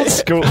 Old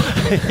school.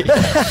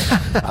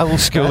 Old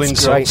school That's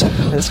insult. great.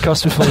 Let's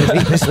cross before we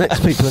meet these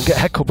next people and get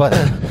heckled by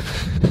them.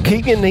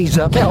 Keep your knees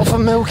up. Get off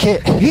and milk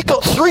it. He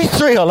got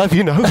 3-3, I'll have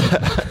you know.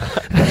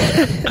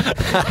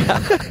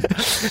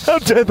 How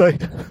dare they?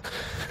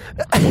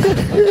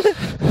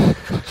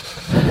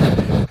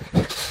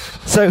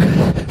 So,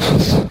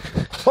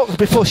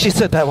 before she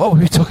said that, what were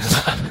we talking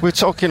about? We're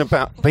talking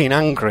about being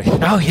angry.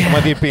 Oh, yeah.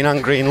 Whether you've been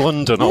angry in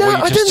London or No, were you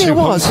I just don't think too it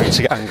was. hungry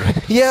to get angry.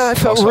 Yeah, I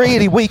felt Oh, sorry.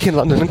 really weak in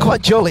London and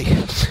quite jolly.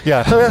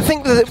 Yeah. I mean, I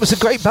think that it was a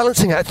great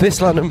balancing act,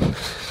 this London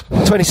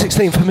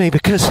 2016 for me,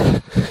 because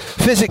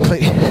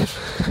physically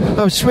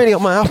I was really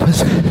on my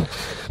uppers,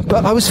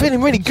 but I was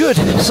feeling really good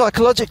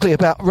psychologically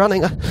about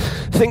running. I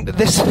think that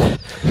this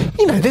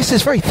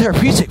is very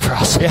therapeutic for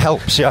us. It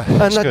helps, yeah.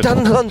 And It's I've good.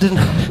 done London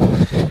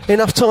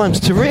enough times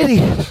to really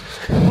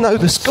know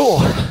the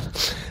score,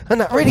 and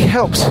that really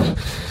helps,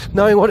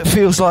 knowing what it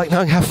feels like,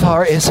 knowing how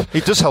far it is,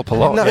 It does help a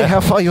lot, knowing yeah. how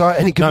far you are at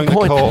any given Knowing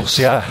point. the course,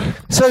 yeah.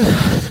 So,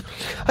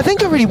 I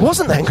think I really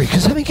wasn't angry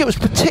because I think it was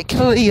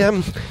particularly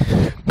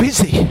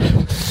busy.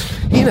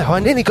 You know, I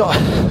nearly got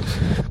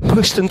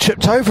pushed and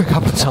tripped over a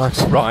couple of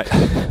times. Right.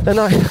 And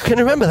I can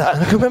remember that.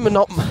 And I can remember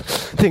not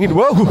thinking,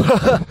 "Whoa,"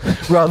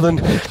 rather than,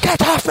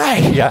 "Get off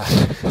me!" Yeah.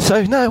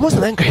 So, no, I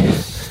wasn't angry.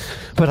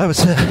 But I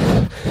was...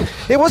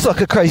 it was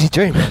like a crazy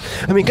dream.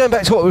 I mean, going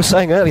back to what we were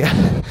saying earlier,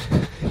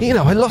 you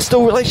know, I lost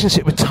all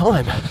relationship with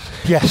time.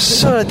 Yes.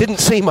 So I didn't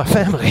see my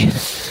family.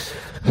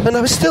 And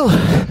I was still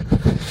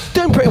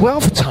doing pretty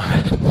well for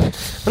time.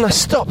 And I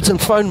stopped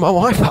and phoned my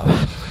wife up.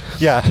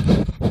 Yeah.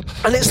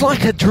 And it's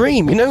like a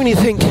dream, you know, when you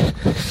think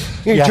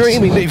you're Yes.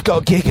 dreaming that you've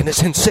got a gig and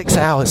it's in 6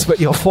 hours, but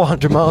you're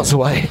 400 miles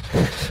away.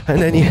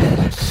 And then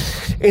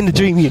in the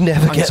dream you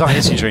never get there.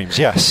 Anxiety dreams,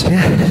 yes.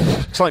 Yeah.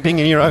 It's like being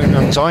in your own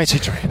anxiety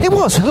dream. It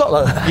was a lot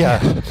like that. Yeah.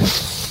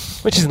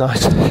 Which is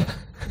nice.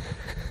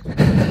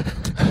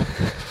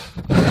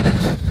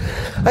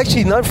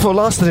 Actually, night before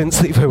last I didn't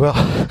sleep very well.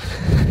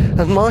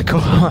 And Michael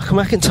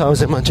McIntyre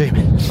was in my dream.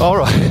 All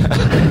right.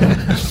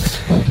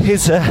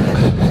 His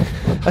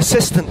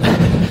assistant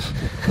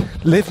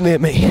lived near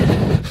me,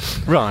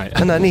 Right.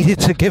 and I needed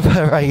to give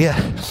her a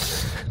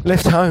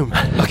lift home.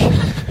 Okay.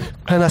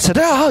 And I said,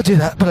 I'll do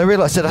that. But I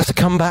realised I'd have to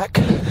come back.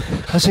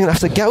 I was going to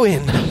have to go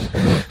in.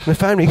 And the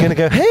family were going to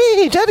go,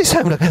 "Hey, Daddy's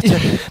home." Now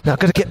I've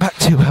got to get back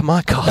to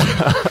my car.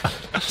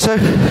 So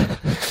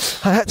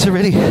I had to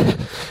really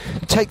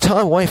take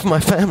time away from my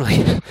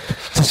family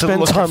to to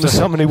spend time with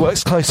someone who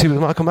works closely with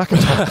Michael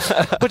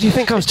McIntyre. What do you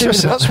think I was doing?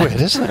 That's weird,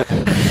 isn't it?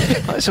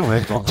 That's a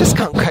weird one. Just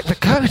can't crack the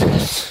code.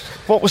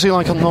 What was he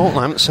like on Norton?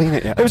 I haven't seen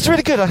it yet. It was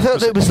really good. I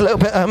thought it was a little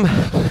bit...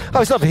 it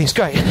was lovely. He's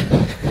great.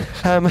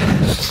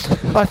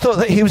 I thought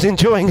that he was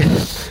enjoying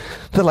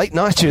the late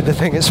night during the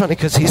thing. It's funny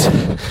because he's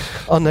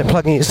on there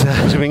plugging his...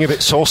 doing a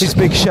bit saucy. His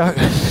big show.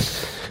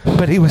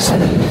 But he was...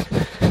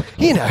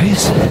 You know,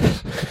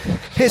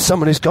 here's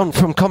someone who's gone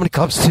from comedy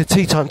clubs to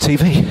tea time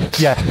TV.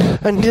 Yeah.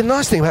 And the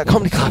nice thing about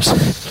comedy clubs,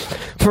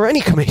 for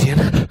any comedian,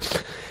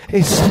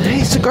 is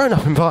it's a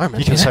grown-up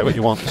environment. You can say what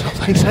you want.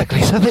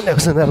 Exactly. So I think there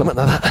was an element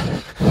of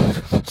that.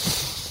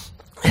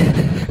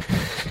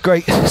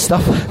 Great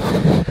stuff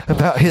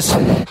about his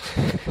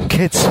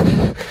kids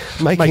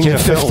making a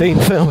 15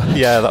 film.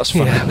 Yeah, that's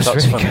funny. Yeah, that's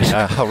really funny. good.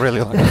 Yeah, I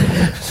really like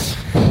it.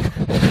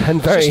 And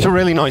It's just a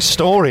really nice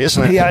story,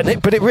 isn't it? Yeah,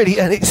 but it really,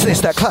 and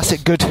it's that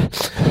classic good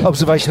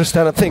observational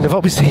stand-up thing of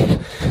obviously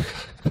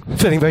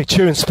feeling very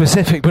true and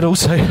specific, but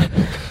also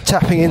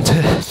tapping into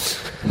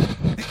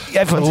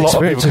everyone's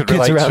experience of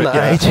kids around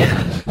that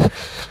age.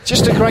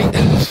 Just a great...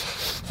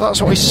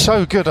 That's what he's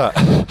so good at.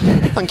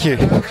 Thank you.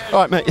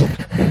 All right, mate.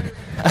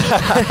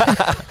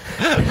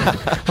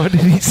 What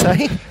did he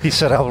say? He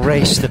said, I'll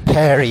race the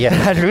pair of you.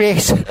 I'll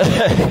race the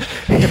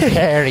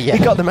pair of you. He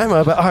got the memo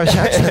about Irish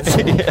accents.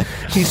 Yeah.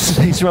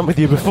 He's run with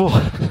you before.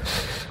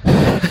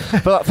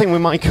 But that thing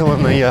with Michael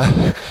and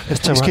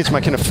his kids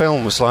making a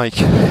film was like...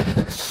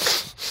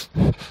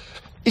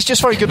 He's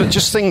just very good at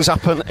just things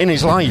happen in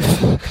his life.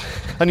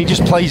 And he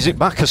just plays it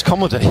back as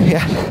comedy.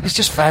 Yeah. He's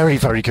just very,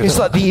 very good. It's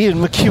like the Ian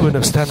McEwan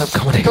of stand-up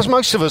comedy. Because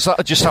most of us, that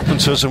had just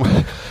happened to us. And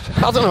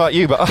I don't know about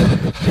you, but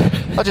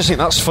I just think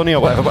that's funny or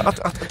whatever.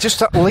 But just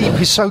that leap,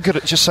 he's so good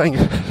at just saying,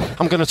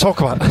 I'm going to talk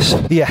about this.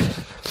 Yeah.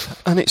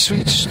 And he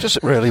just does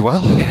it really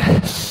well. Yeah.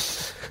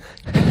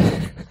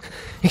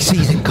 He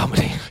sees in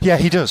comedy. Yeah,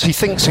 he does. He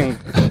thinks in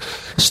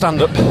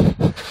stand-up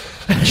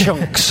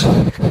chunks.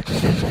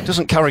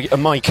 Doesn't carry a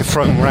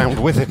microphone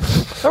round with him.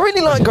 I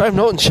really like Graham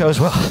Norton's show as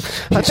well.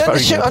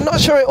 I'm not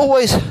sure it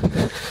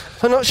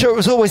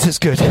was always as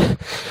good.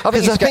 I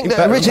think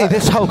that originally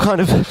this whole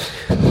kind of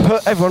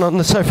put everyone on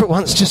the sofa at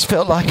once just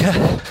felt like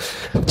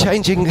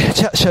changing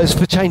chat shows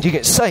for changing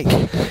its sake.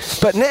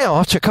 But now,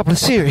 after a couple of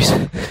series,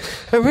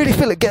 I really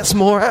feel it gets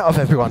more out of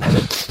everyone.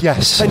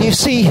 Yes. And you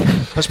see...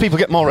 As people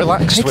get more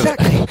relaxed with it.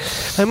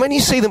 Exactly. And when you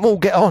see them all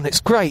get on, it's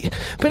great.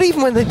 But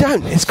even when they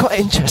don't, it's quite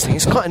interesting.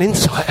 It's quite an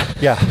insight.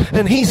 Yeah.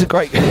 And he's a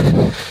great host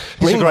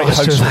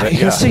of that. of it, You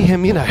can see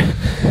him, you know.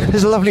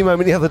 There's a lovely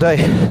moment the other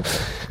day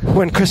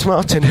when Chris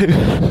Martin, who,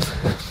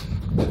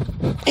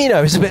 you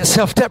know, is a bit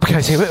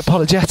self-deprecating, a bit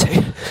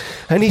apologetic,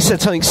 and he said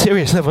something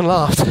serious and everyone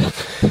laughed.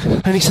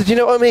 And he said, you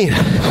know what I mean?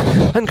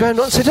 And Graham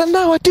Norton said,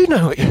 no, I do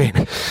know what you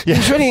mean. Yeah.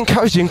 He's really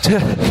encouraging to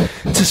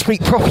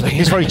speak properly.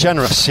 He's very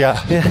generous,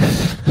 yeah. Yeah.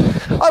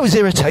 I was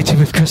irritated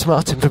with Chris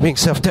Martin for being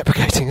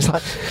self-deprecating. It's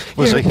like,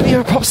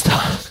 you're a pop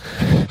star.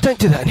 Don't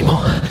do that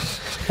anymore.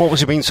 What was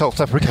he being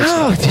self-deprecating?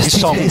 His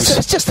songs.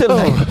 It's just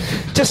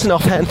just an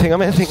offhand thing. I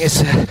mean, I think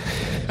it's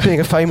being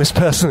a famous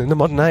person in the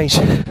modern age.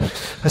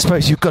 I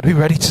suppose you've got to be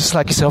ready to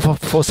slag yourself off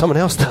before someone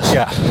else does.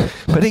 Yeah.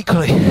 But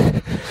equally,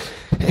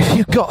 if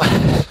you've got...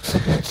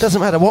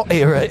 doesn't matter what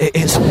era it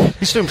is.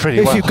 He's doing pretty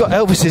well. If you've got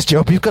Elvis's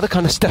job, you've got to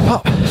kind of step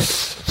up.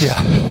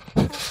 Yeah.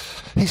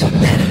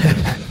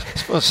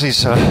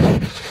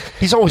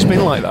 He's always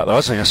been like that, though,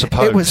 hasn't he, I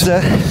suppose? It was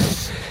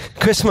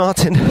Chris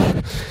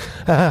Martin,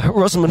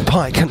 Rosamund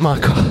Pike and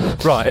Michael.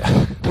 Right.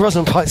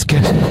 Rosamund Pike's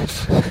good.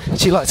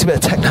 She likes a bit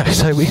of techno,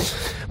 so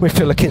we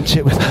feel a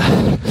kinship with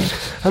her.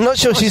 I'm not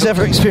sure she's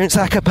ever experienced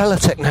a cappella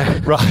techno.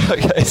 Right,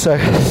 okay. So,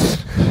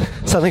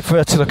 something for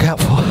her to look out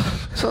for.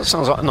 So that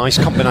sounds like a nice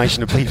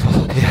combination of people.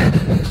 Yeah.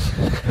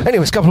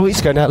 Anyway, it's a couple of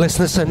weeks ago now,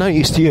 listeners, so no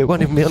use to you. It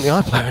won't even be on the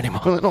iPlayer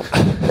anymore. Will it not?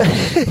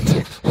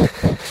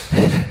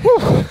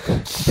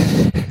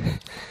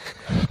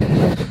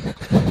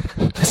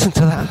 Listen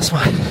to that, that's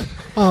my...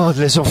 Oh,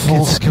 les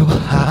enfants. School.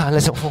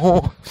 Les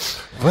enfants.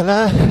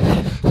 Voilà.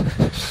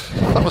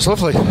 That was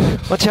lovely.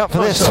 Watch out for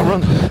this.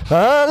 Run.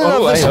 I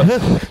love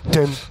this.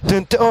 Dun,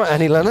 dun, dun. Oh,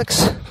 Annie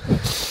Lennox.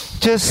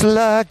 Just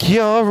like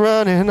you're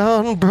running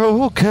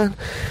unbroken.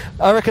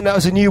 I reckon that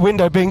was a new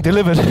window being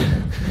delivered.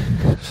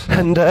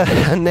 And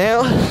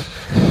now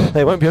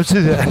they won't be able to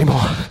do that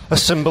anymore. A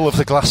symbol of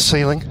the glass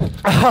ceiling.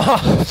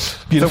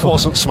 Beautiful.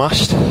 That wasn't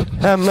smashed.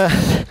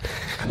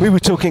 We were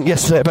talking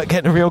yesterday about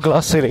getting a real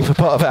glass ceiling for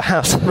part of our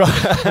house.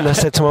 Right. And I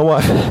said to my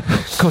wife,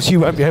 of course you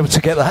won't be able to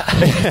get that.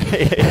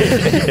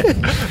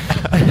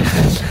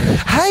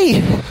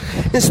 Hey,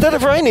 instead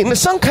of raining, the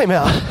sun came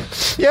out.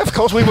 Yeah, of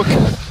course, we were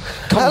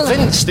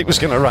convinced it was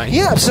going to rain.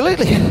 Yeah,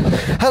 absolutely.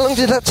 How long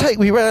did that take?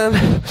 We ran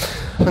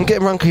and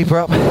get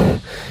Runkeeper up.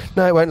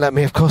 No, it won't let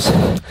me, of course.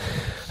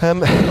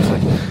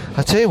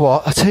 I tell you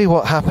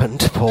what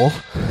happened, Paul.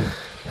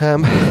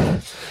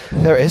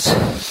 There it is.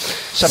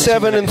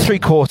 7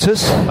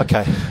 3/4.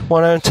 Okay.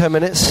 1 hour and 10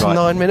 minutes, right.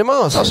 9-minute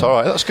miles. That's all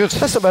right, that's good.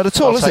 That's not bad at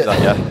all, I'll is take it?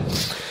 That, yeah.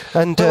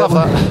 And I love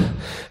that.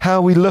 How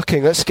are we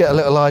looking? Let's get a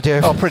little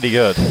idea. Oh, pretty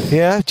good.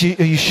 Yeah?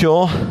 Are you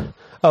sure?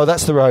 Oh,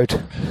 that's the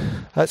road.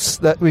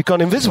 We've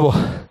gone invisible.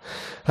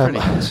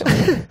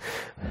 Brilliant.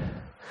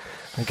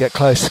 Get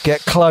close.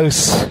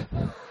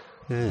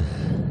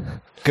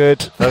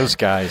 Good. Those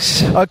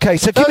guys. Okay,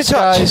 so keep in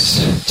touch.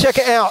 Guys. Check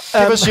it out.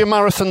 Give us your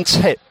marathon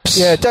tips.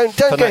 Yeah, don't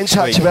get in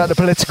touch week. about the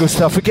political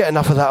stuff. We get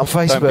enough of that on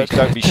Facebook.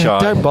 Don't be shy.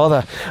 Don't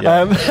bother.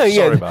 Yeah,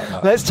 sorry about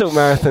that. Let's talk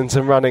marathons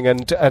and running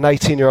and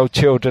 18-year-old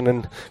children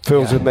and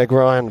films with Meg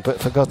Ryan. But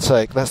for God's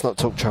sake, let's not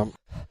talk Trump.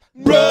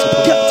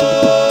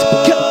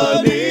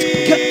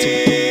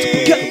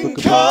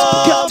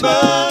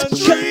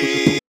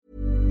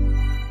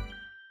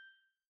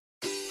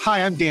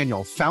 Hi, I'm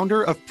Daniel,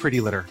 founder of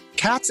Pretty Litter.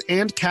 Cats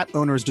and cat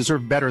owners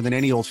deserve better than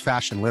any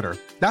old-fashioned litter.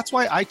 That's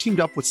why I teamed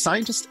up with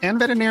scientists and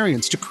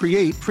veterinarians to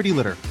create Pretty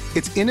Litter.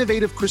 Its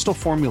innovative crystal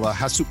formula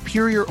has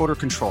superior odor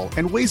control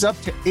and weighs up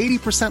to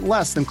 80%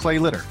 less than clay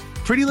litter.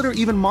 Pretty Litter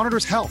even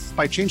monitors health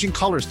by changing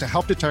colors to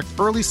help detect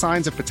early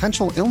signs of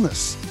potential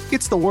illness.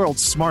 It's the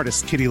world's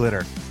smartest kitty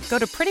litter. Go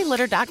to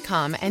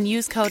prettylitter.com and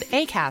use code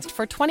ACAST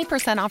for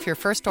 20% off your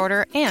first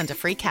order and a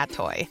free cat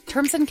toy.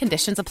 Terms and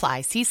conditions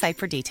apply. See site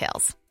for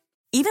details.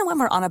 Even when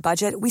we're on a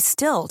budget, we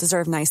still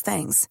deserve nice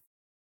things.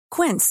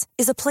 Quince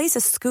is a place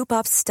to scoop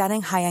up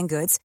stunning high-end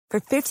goods for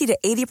 50 to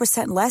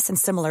 80% less than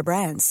similar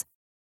brands.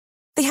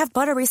 They have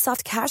buttery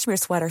soft cashmere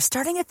sweaters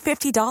starting at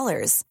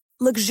 $50,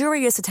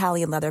 luxurious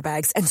Italian leather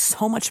bags, and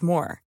so much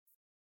more.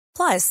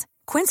 Plus,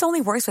 Quince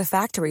only works with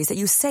factories that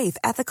use safe,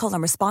 ethical,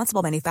 and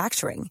responsible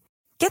manufacturing.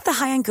 Get the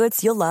high-end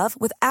goods you'll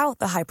love without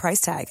the high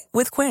price tag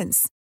with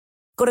Quince.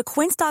 Go to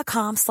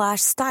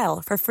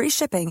quince.com/style for free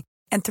shipping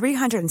and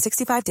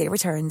 365-day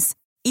returns.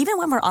 Even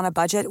when we're on a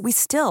budget, we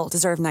still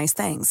deserve nice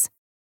things.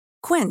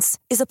 Quince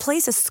is a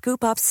place to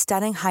scoop up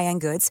stunning high-end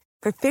goods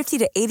for 50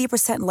 to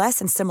 80% less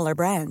than similar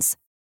brands.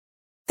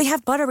 They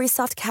have buttery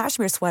soft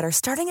cashmere sweaters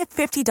starting at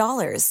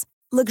 $50,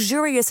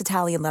 luxurious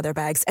Italian leather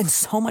bags, and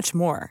so much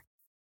more.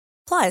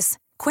 Plus,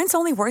 Quince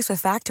only works with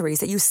factories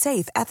that use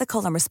safe,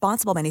 ethical, and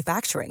responsible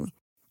manufacturing.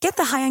 Get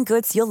the high-end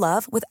goods you'll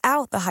love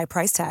without the high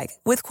price tag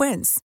with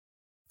Quince.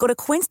 Go to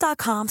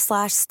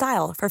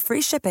quince.com/style for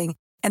free shipping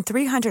and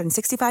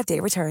 365-day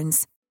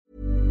returns.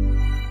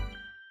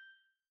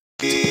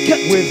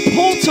 With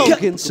Paul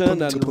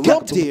Tomkinson and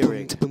Rob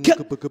Deering.